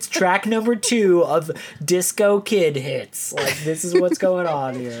CD. It's track number 2 of Disco Kid hits. Like, this is what's going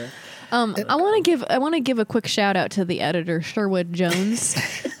on here." I want to give a quick shout out to the editor Sherwood Jones,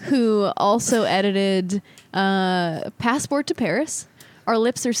 who also edited Passport to Paris, Our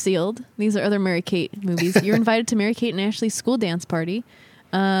Lips Are Sealed. These are other Mary-Kate movies. You're Invited to Mary-Kate and Ashley's School Dance Party,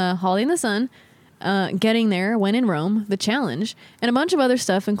 Holly in the Sun, Getting There, When in Rome, The Challenge, and a bunch of other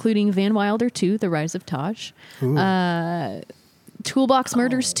stuff, including Van Wilder 2, The Rise of Taj, Toolbox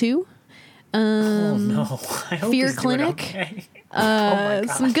Murders 2, Oh, no. I hope Fear he's doing Clinic, okay. Oh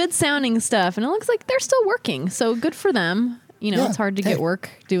some good sounding stuff, and it looks like they're still working, so good for them. You know, Yeah, it's hard to hey. get work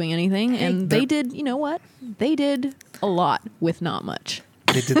doing anything, and they did, you know what? They did a lot with not much.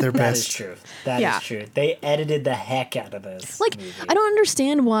 They did their That is best. true. That Yeah. is true. They edited the heck out of this. Like, I don't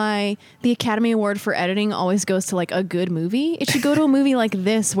understand why the Academy Award for editing always goes to like a good movie. It should go to a movie like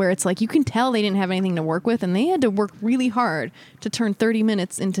this where it's like you can tell they didn't have anything to work with and they had to work really hard to turn 30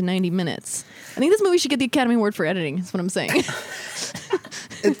 minutes into 90 minutes. I think this movie should get the Academy Award for editing, is what I'm saying.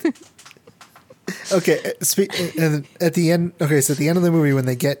 Okay, at the end. Okay, so at the end of the movie, when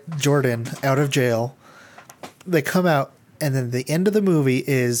they get Jordan out of jail, they come out, and then the end of the movie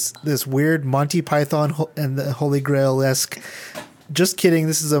is this weird Monty Python and the Holy Grail-esque. Just kidding.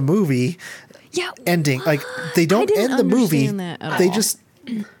 This is a movie. Yeah. Ending. Like they don't didn't end the movie. understand that at They all. just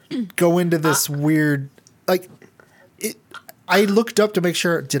go into this weird. Like, I looked up to make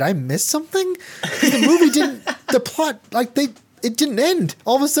sure. Did I miss something? 'Cause the movie didn't. The plot, like it didn't end.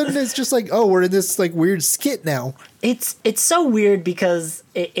 All of a sudden, it's just like, oh, we're in this like weird skit now. It's so weird because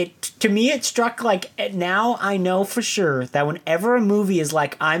it to me it struck like now I know for sure that whenever a movie is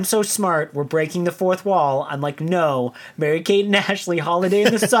like, "I'm so smart, we're breaking the fourth wall," I'm like, "No, Mary-Kate and Ashley, Holiday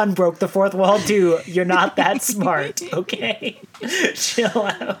in the Sun broke the fourth wall too. You're not that smart, okay? Chill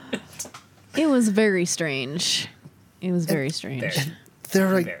out." It was very strange. It was very strange.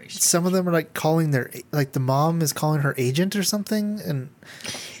 They're like, some of them are like calling their, like the mom is calling her agent or something. And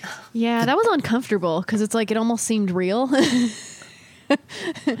Yeah, that was uncomfortable because it's like it almost seemed real.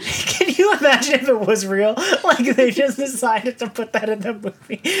 Can you imagine if it was real? Like they just decided to put that in the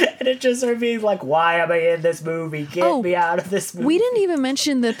movie, and it just started being like, "Why am I in this movie? Get me out of this movie." We didn't even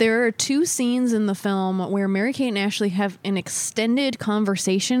mention that there are 2 scenes in the film where Mary-Kate and Ashley have an extended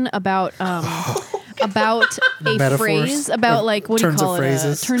conversation about about a Metaphors? phrase, about like what do you Turns of call it?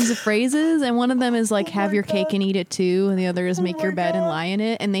 phrases? Turns of phrases, and one of them is like have your cake and eat it too, and the other is make your bed and lie in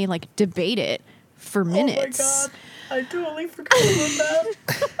it, and they like debate it for minutes. Oh my god. I totally forgot about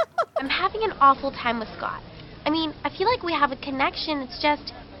that. I'm having an awful time with Scott. I mean, I feel like we have a connection. It's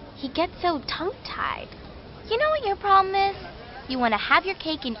just, he gets so tongue-tied. You know what your problem is? You want to have your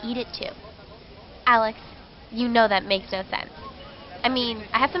cake and eat it too. Alex, you know that makes no sense. I mean,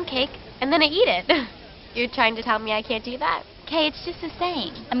 I have some cake and then I eat it. You're trying to tell me I can't do that? Okay, it's just a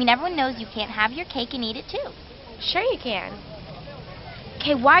saying. I mean, everyone knows you can't have your cake and eat it too. Sure you can.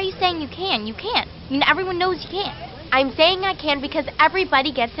 Okay, why are you saying you can? You can't. I mean, everyone knows you can't. I'm saying I can because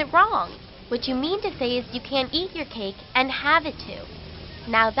everybody gets it wrong. What you mean to say is you can't eat your cake and have it too.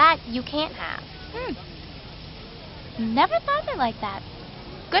 Now that you can't have. Never thought of it like that.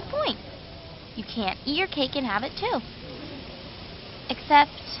 Good point. You can't eat your cake and have it too.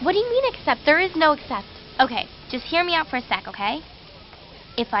 Except... What do you mean except? There is no except. Okay, just hear me out for a sec, okay?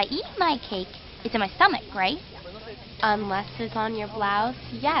 If I eat my cake, it's in my stomach, right? Unless it's on your blouse,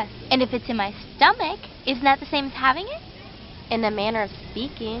 yes. And if it's in my stomach, isn't that the same as having it? In a manner of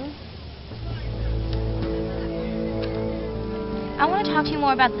speaking. I want to talk to you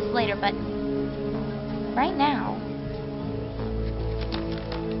more about this later, but right now...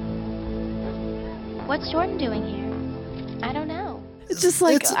 What's Jordan doing here? I don't know. It's just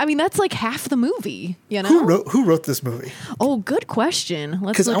like, I mean, that's like half the movie, you know? Who wrote this movie? Oh, good question.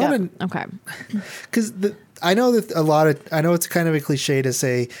 Let's 'Cause look I up. wanna- Okay. Because I know that I know it's kind of a cliche to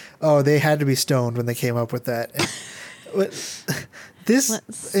say, oh, they had to be stoned when they came up with that. But this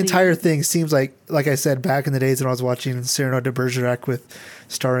entire thing seems like I said, back in the days when I was watching Cyrano de Bergerac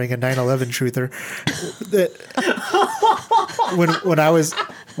starring a 9/11 truther, that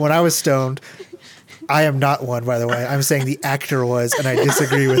when I was stoned, I am not one, by the way. I'm saying the actor was, and I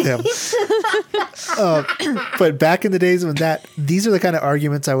disagree with him. But back in the days when these are the kind of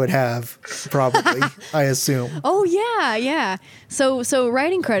arguments I would have, probably, I assume. Oh, yeah. So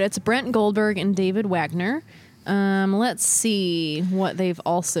writing credits, Brent Goldberg and David Wagner. Let's see what they've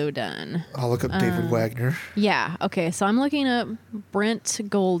also done. I'll look up David Wagner. Yeah. Okay. So I'm looking up Brent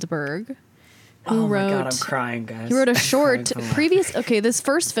Goldberg, who wrote. Oh my god, I'm crying, guys. He wrote a short Crying. previous. Okay, this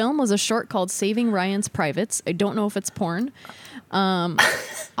first film was a short called "Saving Ryan's Privates." I don't know if it's porn. Holly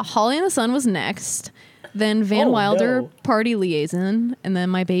and the Sun was next. Then Van Wilder, Party Liaison, and then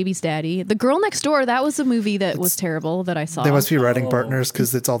My Baby's Daddy. The Girl Next Door, that was a movie that was terrible that I saw. They must be writing partners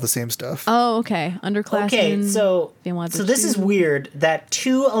because it's all the same stuff. Oh, okay. Underclassmen. Okay, so Van Wilder this 2. is weird that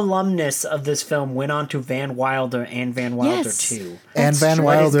 2 alumnus of this film went on to Van Wilder and Van Wilder 2. And Van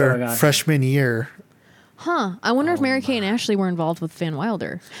What is going Wilder, on? freshman year. Huh. I wonder if Mary-Kate and Ashley were involved with Van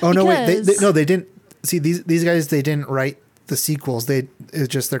Wilder. Oh, no, wait. Because- They didn't. See, these guys, they didn't write the sequels. It's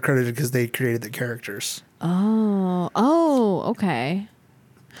just they're credited because they created the characters. Oh, okay.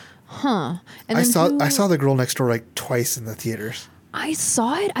 Huh. And I then saw The Girl Next Door like twice in the theaters. I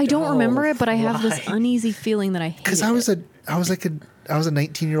saw it. I don't remember it, but I have this why? uneasy feeling that I hate it. Because I was a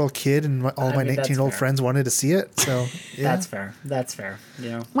 19-year-old kid, and all my mean, that's 19-year-old fair. friends wanted to see it. So yeah. That's fair. You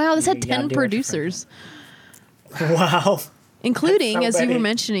know. Wow, this had You gotta 10 do what you're producers. Wow. Including, That's so as you were many.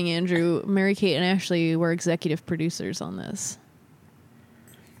 mentioning, Andrew, Mary-Kate and Ashley were executive producers on this.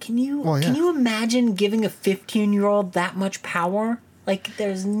 Can you Well, yeah. can you imagine giving a 15-year-old that much power? Like,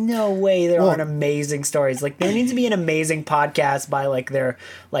 there's no way there aren't amazing stories. Like, there needs to be an amazing podcast by like their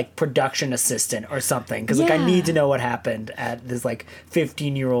like production assistant or something. Because like I Yeah. need to know what happened at this like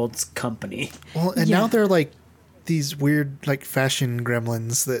 15-year-old's company. Well, and now they're like these weird like fashion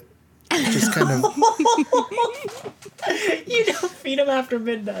gremlins that just kind of. You don't feed them after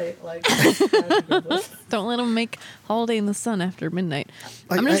midnight. Like, Don't let them make Holiday in the Sun after midnight.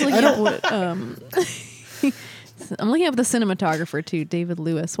 Like, I'm just I looking don't- at what. I'm looking up the cinematographer too, David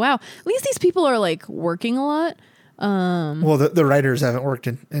Lewis. Wow, at least these people are like working a lot. Well, the writers haven't worked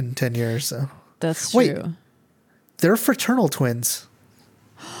in 10 years, so. That's Wait, true. they're fraternal twins.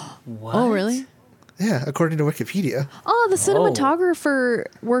 what? Oh, really? Yeah, according to Wikipedia. Oh, the cinematographer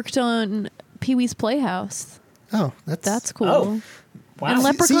worked on Pee-wee's Playhouse. Oh, That's cool. Oh. Wow. And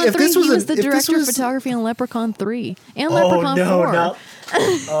Leprechaun See, if 3, this was he was a- the if this director was- of photography on Leprechaun 3 and Oh Leprechaun no, 4. no.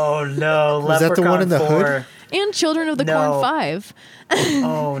 Oh no, Was that the one in the hood? And Children of the Corn 5.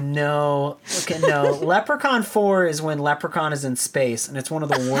 Oh, no. Okay, no. Leprechaun 4 is when Leprechaun is in space, and it's one of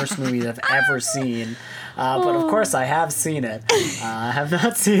the worst movies I've ever seen. But of course, I have seen it. I have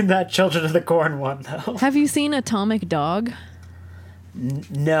not seen that Children of the Corn one, though. Have you seen Atomic Dog?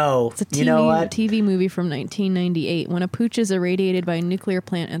 No. It's a You know what? TV movie from 1998. When a pooch is irradiated by a nuclear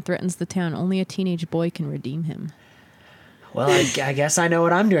plant and threatens the town, only a teenage boy can redeem him. Well, I guess I know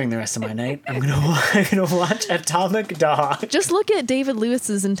what I'm doing the rest of my night. I'm gonna watch Atomic Dog. Just look at David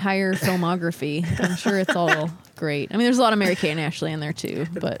Lewis's entire filmography. I'm sure it's all great. I mean, there's a lot of Mary-Kate and Ashley in there too,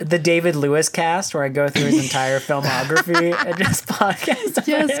 but The David Lewis cast, where I go through his entire filmography and just podcast.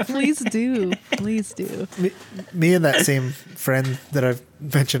 yes, please do, please do. Me and that same friend that I've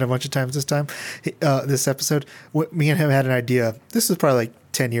mentioned a bunch of times this episode, me and him had an idea. This was probably like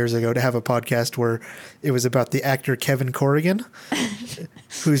 10 years ago, to have a podcast where it was about the actor Kevin Corrigan,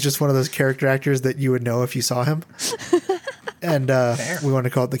 who's just one of those character actors that you would know if you saw him. And we want to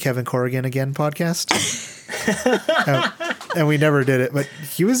call it the Kevin Corrigan Again podcast. And we never did it, but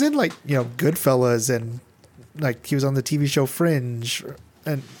he was in Goodfellas, and like he was on the TV show Fringe,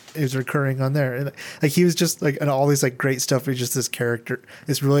 and it was recurring on there. And like he was just like, and all these like great stuff. He's just this character,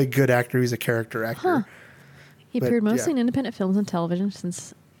 this really good actor. He's a character actor. Huh. He appeared mostly in independent films and television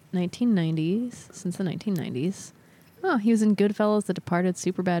since the 1990s. Oh, he was in Goodfellas, The Departed,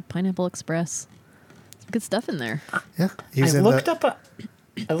 Superbad, Pineapple Express. Some good stuff in there. Yeah, I looked up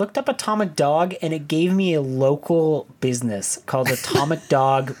Atomic Dog, and it gave me a local business called Atomic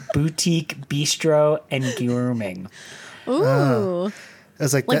Dog Boutique Bistro and Grooming. Ooh. I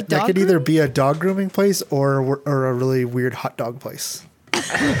was like Like that dog could either be a dog grooming place or a really weird hot dog place.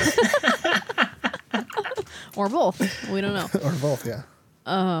 Or both. We don't know. Or both, yeah.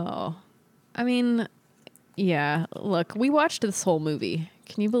 Oh. I mean, yeah. Look, we watched this whole movie.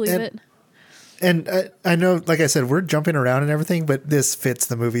 Can you believe it? And I know, like I said, we're jumping around and everything, but this fits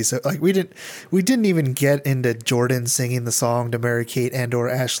the movie. So like we didn't even get into Jordan singing the song to Mary-Kate and/or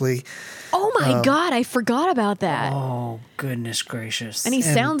Ashley. Oh my God, I forgot about that. Oh, goodness gracious. And he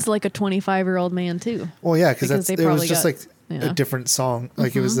sounds like a 25-year-old man too. Well, yeah, because it was just got, like a different song.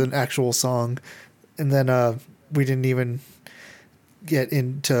 Like it was an actual song. And then we didn't even get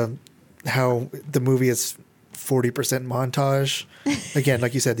into how the movie is 40% montage. Again,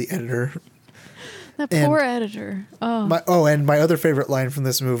 like you said, the editor. That poor editor. And my other favorite line from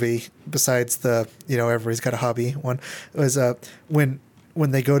this movie, besides the everybody's got a hobby one, was when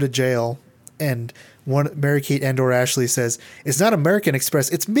they go to jail and Mary-Kate and/or Ashley says, "It's not American Express,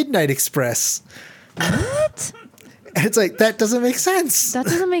 it's Midnight Express." What? And it's like, that doesn't make sense. That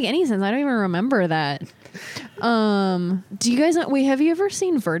doesn't make any sense. I don't even remember that. Do you guys know? Wait, have you ever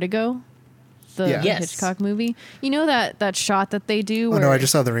seen Vertigo? The Hitchcock movie? You know that shot that they do? Oh, no, I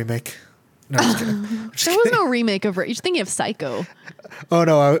just saw the remake. No, I'm just kidding. There was no remake of it. You're thinking of Psycho. Oh,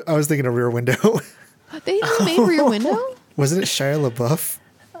 no, I was thinking of Rear Window. They made Rear Window? Wasn't it Shia LaBeouf?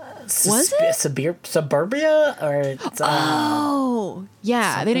 Was it? Suburbia? Or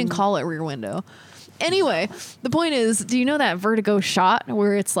yeah. They didn't call it Rear Window. Anyway, the point is, do you know that Vertigo shot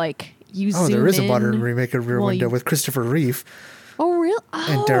where it's like you zoom in? Oh, there is a modern remake of Rear Window with Christopher Reeve. Oh, real?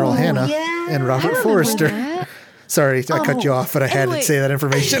 And Daryl Hannah and Robert Forster. Sorry, I cut you off, but I had to say that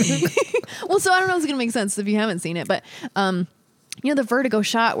information. Well, so I don't know if it's going to make sense if you haven't seen it, but the Vertigo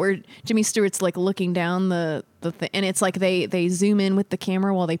shot where Jimmy Stewart's like looking down the thing, and it's like they zoom in with the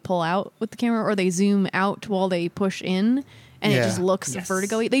camera while they pull out with the camera, or they zoom out while they push in. And it just looks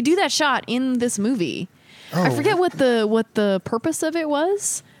Vertigo-y. They do that shot in this movie. I forget what the purpose of it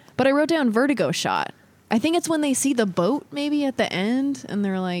was, but I wrote down Vertigo shot. I think it's when they see the boat maybe at the end, and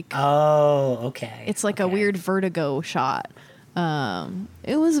they're like, "Oh, okay." It's like a weird Vertigo shot.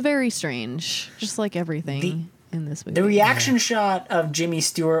 It was very strange, just like everything in this movie. The reaction shot of Jimmy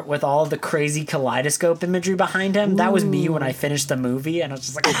Stewart with all the crazy kaleidoscope imagery behind him—that was me when I finished the movie, and I was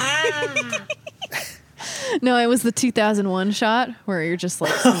just like, "Ah." No, it was the 2001 shot where you're just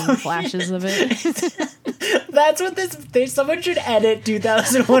like seeing flashes of it. That's what someone should edit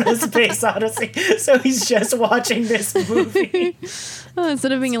 2001: A Space Odyssey, so he's just watching this movie.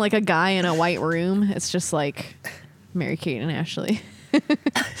 Instead of being like a guy in a white room, it's just like Mary-Kate and Ashley. Look,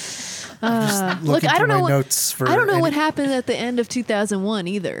 I don't know. I don't know what happened at the end of 2001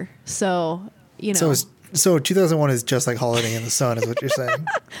 either. So So 2001 is just like Holiday in the Sun, is what you're saying.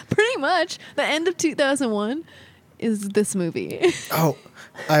 Pretty much. The end of 2001 is this movie. Oh,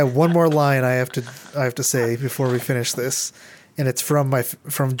 I have one more line I have to say before we finish this, and it's from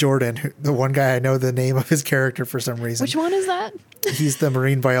Jordan, the one guy I know the name of his character for some reason. Which one is that? He's the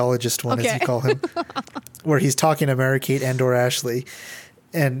marine biologist one, as you call him, where he's talking to Mary-Kate and/or Ashley,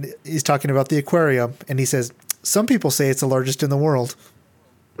 and he's talking about the aquarium, and he says, some people say it's the largest in the world.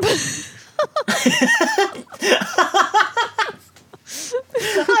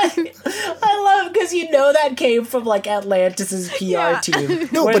 I love because that came from like Atlantis's PR team.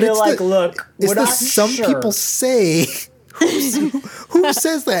 No, where but they're it's like, the, look, it's we're the not some sure. people say. Who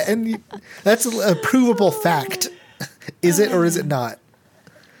says that? And that's a provable fact. Is it or is it not?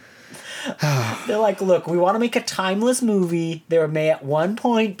 They're like, look, we want to make a timeless movie. There may at one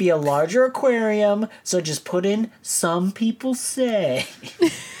point be a larger aquarium, so just put in some people say.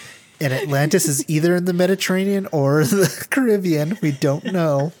 And Atlantis is either in the Mediterranean or the Caribbean. We don't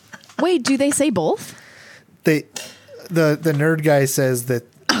know. Wait, do they say both? The nerd guy says that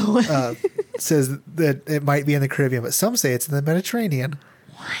says that it might be in the Caribbean, but some say it's in the Mediterranean.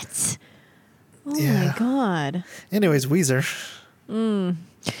 What? Oh my God. Anyways, Weezer.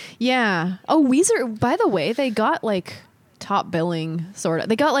 Yeah. Oh, Weezer, by the way, they got like top billing, sort of.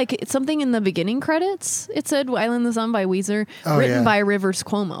 They got like something in the beginning credits. It said Island in the Sun by Weezer, written by Rivers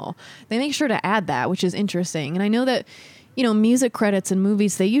Cuomo. They make sure to add that, which is interesting. And I know that, music credits in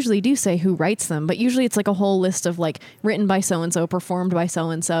movies, they usually do say who writes them, but usually it's like a whole list of like written by so-and-so, performed by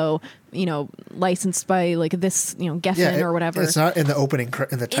so-and-so, licensed by like this, Geffen or whatever. It's not in the opening,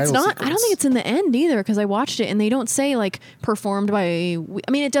 in the title sequence. I don't think it's in the end either, because I watched it and they don't say like performed by,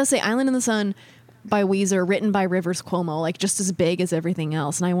 it does say Island in the Sun by Weezer, written by Rivers Cuomo, like just as big as everything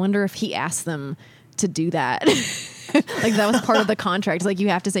else. And I wonder if he asked them to do that. Like that was part of the contract. It's like you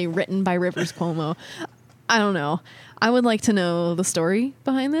have to say written by Rivers Cuomo. I don't know. I would like to know the story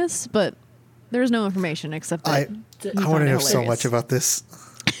behind this, but there's no information except that I want to know so much about this.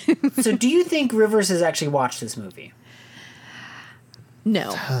 So do you think Rivers has actually watched this movie?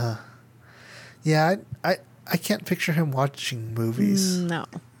 No. Yeah, I can't picture him watching movies. No.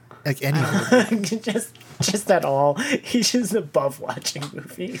 Like any movie. just at all. He's just above watching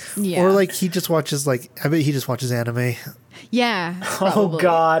movies. Yeah. Or like he just watches I bet he just watches anime. Yeah. Oh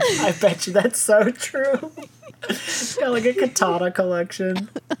God, I bet you that's so true. He's got like a katana collection.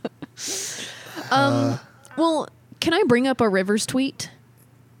 Well, can I bring up a Rivers tweet?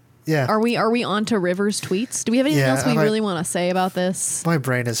 Yeah. Are we on to Rivers tweets? Do we have anything else we really want to say about this? My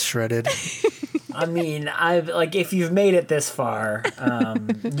brain is shredded. I mean, if you've made it this far,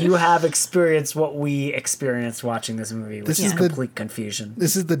 you have experienced what we experienced watching this movie, which is complete confusion.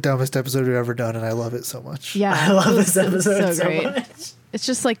 This is the dumbest episode we've ever done, and I love it so much. Yeah, I love this episode so great. much. It's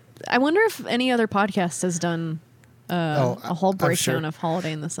just like, I wonder if any other podcast has done a whole breakdown of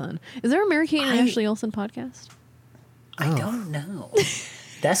Holiday in the Sun. Is there a Mary-Kate and Ashley Olsen podcast? I don't know.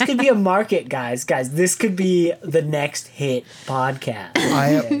 This could be a market, guys. Guys, this could be the next hit podcast.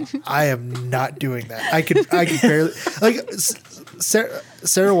 I am not doing that. I could barely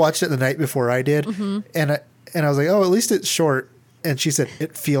Sarah watched it the night before I did, and I was like, oh, at least it's short. And she said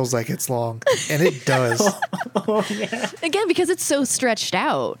it feels like it's long, and it does. Yeah. Again, because it's so stretched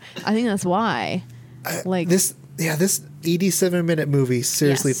out. I think that's why. This 87-minute movie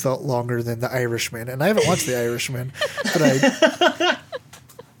seriously felt longer than The Irishman, and I haven't watched The Irishman, but I.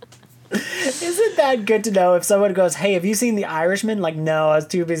 Isn't that good to know if someone goes, hey, have you seen The Irishman? Like, no, I was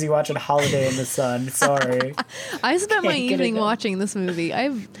too busy watching Holiday in the Sun. Sorry. I spent my Can't get evening it done. watching this movie.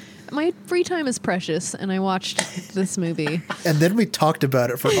 My free time is precious, and I watched this movie. And then we talked about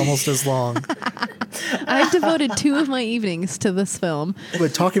it for almost as long. I've devoted 2 of my evenings to this film.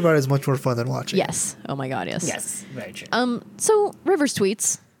 But talking about it is much more fun than watching. Yes. Oh my God, yes. Yes, very true. So Rivers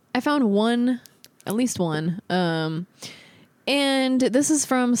tweets. I found at least one. And this is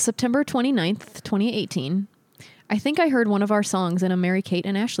from September 29th, 2018. I think I heard one of our songs in a Mary-Kate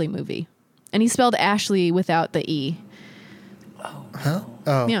and Ashley movie. And he spelled Ashley without the E. Huh?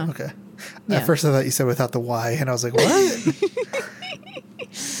 Oh, Yeah. okay. Yeah. At first I thought you said without the Y, and I was like, what?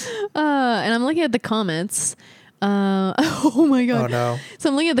 And I'm looking at the comments. Oh my God. Oh, no. So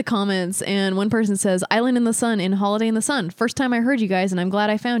I'm looking at the comments, and one person says, Island in the Sun in Holiday in the Sun. First time I heard you guys, and I'm glad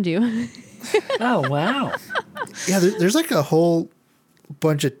I found you. Oh, wow. Yeah, there's like a whole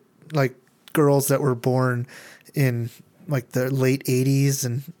bunch of like girls that were born in like the late 80s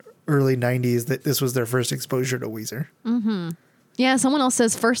and early 90s that this was their first exposure to Weezer. Mm-hmm. Yeah, someone else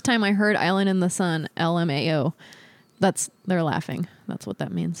says, first time I heard Island in the Sun, LMAO. They're laughing. That's what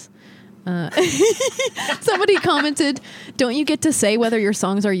that means. Somebody commented, don't you get to say whether your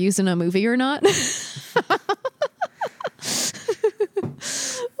songs are used in a movie or not?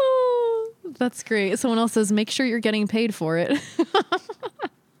 Oh, that's great. Someone else says, make sure you're getting paid for it.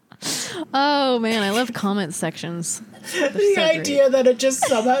 Oh man, I love comment sections. The idea that it just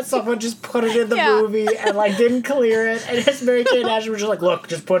someone just put it in the movie and like didn't clear it, and it's Mary-Kate and Ashley were just like, look,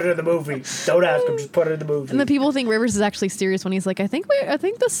 just put it in the movie. Don't ask him, just put it in the movie. And the people think Rivers is actually serious when he's like, I think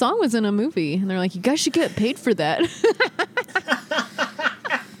the song was in a movie, and they're like, you guys should get paid for that.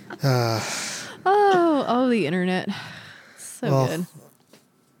 Oh, the internet. So good.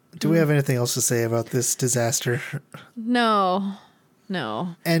 Do we have anything else to say about this disaster? No.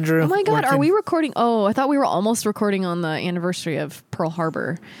 Andrew. Oh my God, are we recording? Oh, I thought we were almost recording on the anniversary of Pearl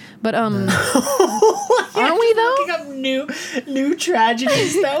Harbor. But aren't we though? Looking up new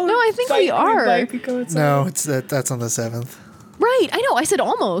tragedies though. No, I think we are. No, that's on the 7th. Right, I know. I said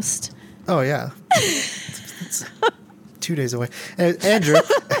almost. Oh yeah. It's 2 days away. Andrew,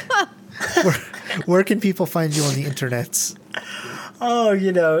 where can people find you on the internets? Oh,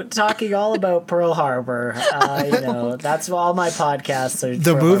 talking all about Pearl Harbor. That's all my podcasts are.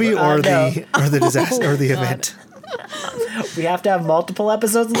 The movie or the disaster or the event. We have to have multiple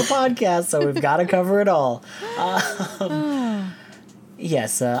episodes of the podcast, so we've got to cover it all.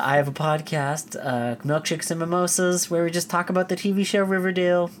 Yes, I have a podcast, Milkshakes and Mimosas, where we just talk about the TV show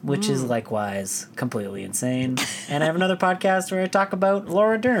Riverdale, which is likewise completely insane. And I have another podcast where I talk about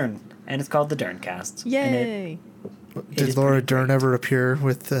Laura Dern, and it's called The Derncast. Yay! Did Laura Dern ever appear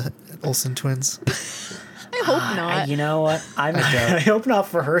with the Olsen twins? I hope not. You know what? I hope not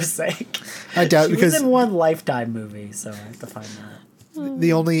for her sake. I doubt she because was in one Lifetime movie, so I have to find that.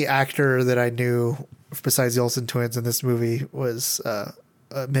 The only actor that I knew besides the Olsen twins in this movie was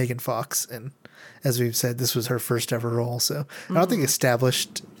Megan Fox, and as we've said, this was her first ever role. So I don't think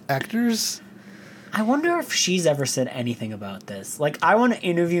established actors. I wonder if she's ever said anything about this. Like, I want to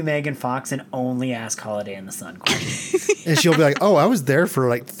interview Megan Fox and only ask Holiday in the Sun questions. And she'll be like, oh, I was there for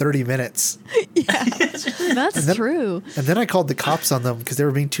like 30 minutes. Yeah, that's true. And then I called the cops on them because they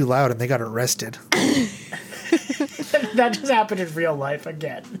were being too loud and they got arrested. That just happened in real life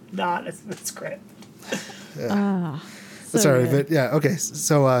again, not in the script. Yeah. Sorry, good. but yeah, okay.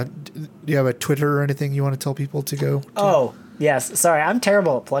 So do you have a Twitter or anything you want to tell people to go to? Oh, yes. Sorry, I'm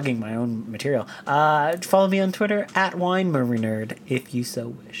terrible at plugging my own material. Follow me on Twitter at WineMovieNerd if you so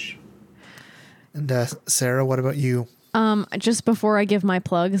wish. And Sarah, what about you? Just before I give my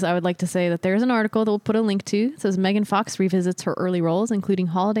plugs, I would like to say that there's an article that we'll put a link to. It says Megan Fox revisits her early roles, including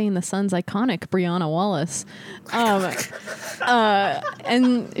Holiday in the Sun's iconic Brianna Wallace.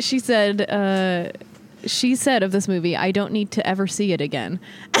 And she said of this movie, I don't need to ever see it again.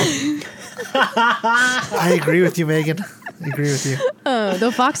 I agree with you, Megan. I agree with you. Though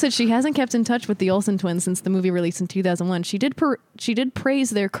Fox said she hasn't kept in touch with the Olsen twins since the movie released in 2001, she did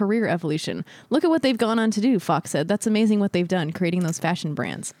praise their career evolution. Look at what they've gone on to do, Fox said. That's amazing what they've done, creating those fashion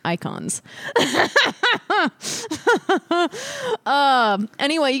brands. Icons.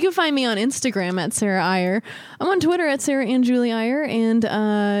 Anyway, you can find me on Instagram at Sarah Iyer. I'm on Twitter at Sarah and Julie Iyer. And,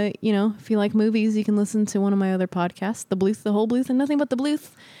 if you like movies, you can listen to one of my other podcasts, The Bluth, The Whole Bluth, and Nothing But The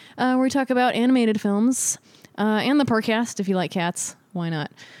Bluth, where we talk about animated films. And the Percast, if you like cats, why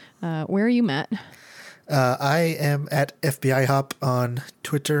not? Where are you, Matt? I am at FBI Hop on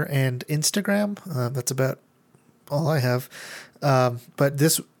Twitter and Instagram. That's about all I have. But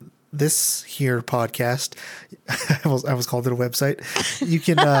this here podcast, I almost called it a website. You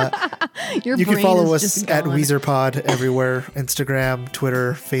can you can follow us at WeezerPod everywhere: Instagram,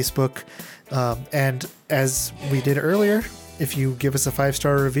 Twitter, Facebook, and as we did earlier, if you give us a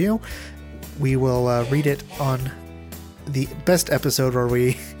 5-star review, we will read it on the best episode where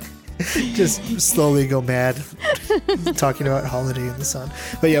we just slowly go mad talking about Holiday in the Sun.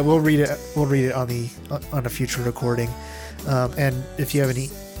 But yeah, we'll read it. We'll read it on a future recording. And if you have any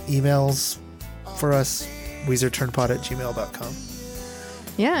emails for us, weezerturnpod@gmail.com.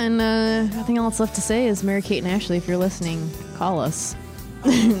 Yeah, and nothing else left to say is Mary-Kate and Ashley, if you're listening, call us.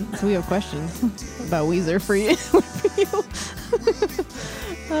 So we have questions about Weezer for you.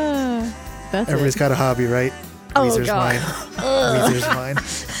 Everybody's got a hobby, right? Oh, Weezer's God. mine.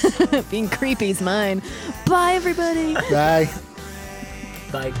 Weezer's mine. Being creepy's mine. Bye, everybody. Bye.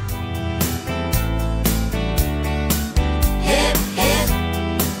 Bye.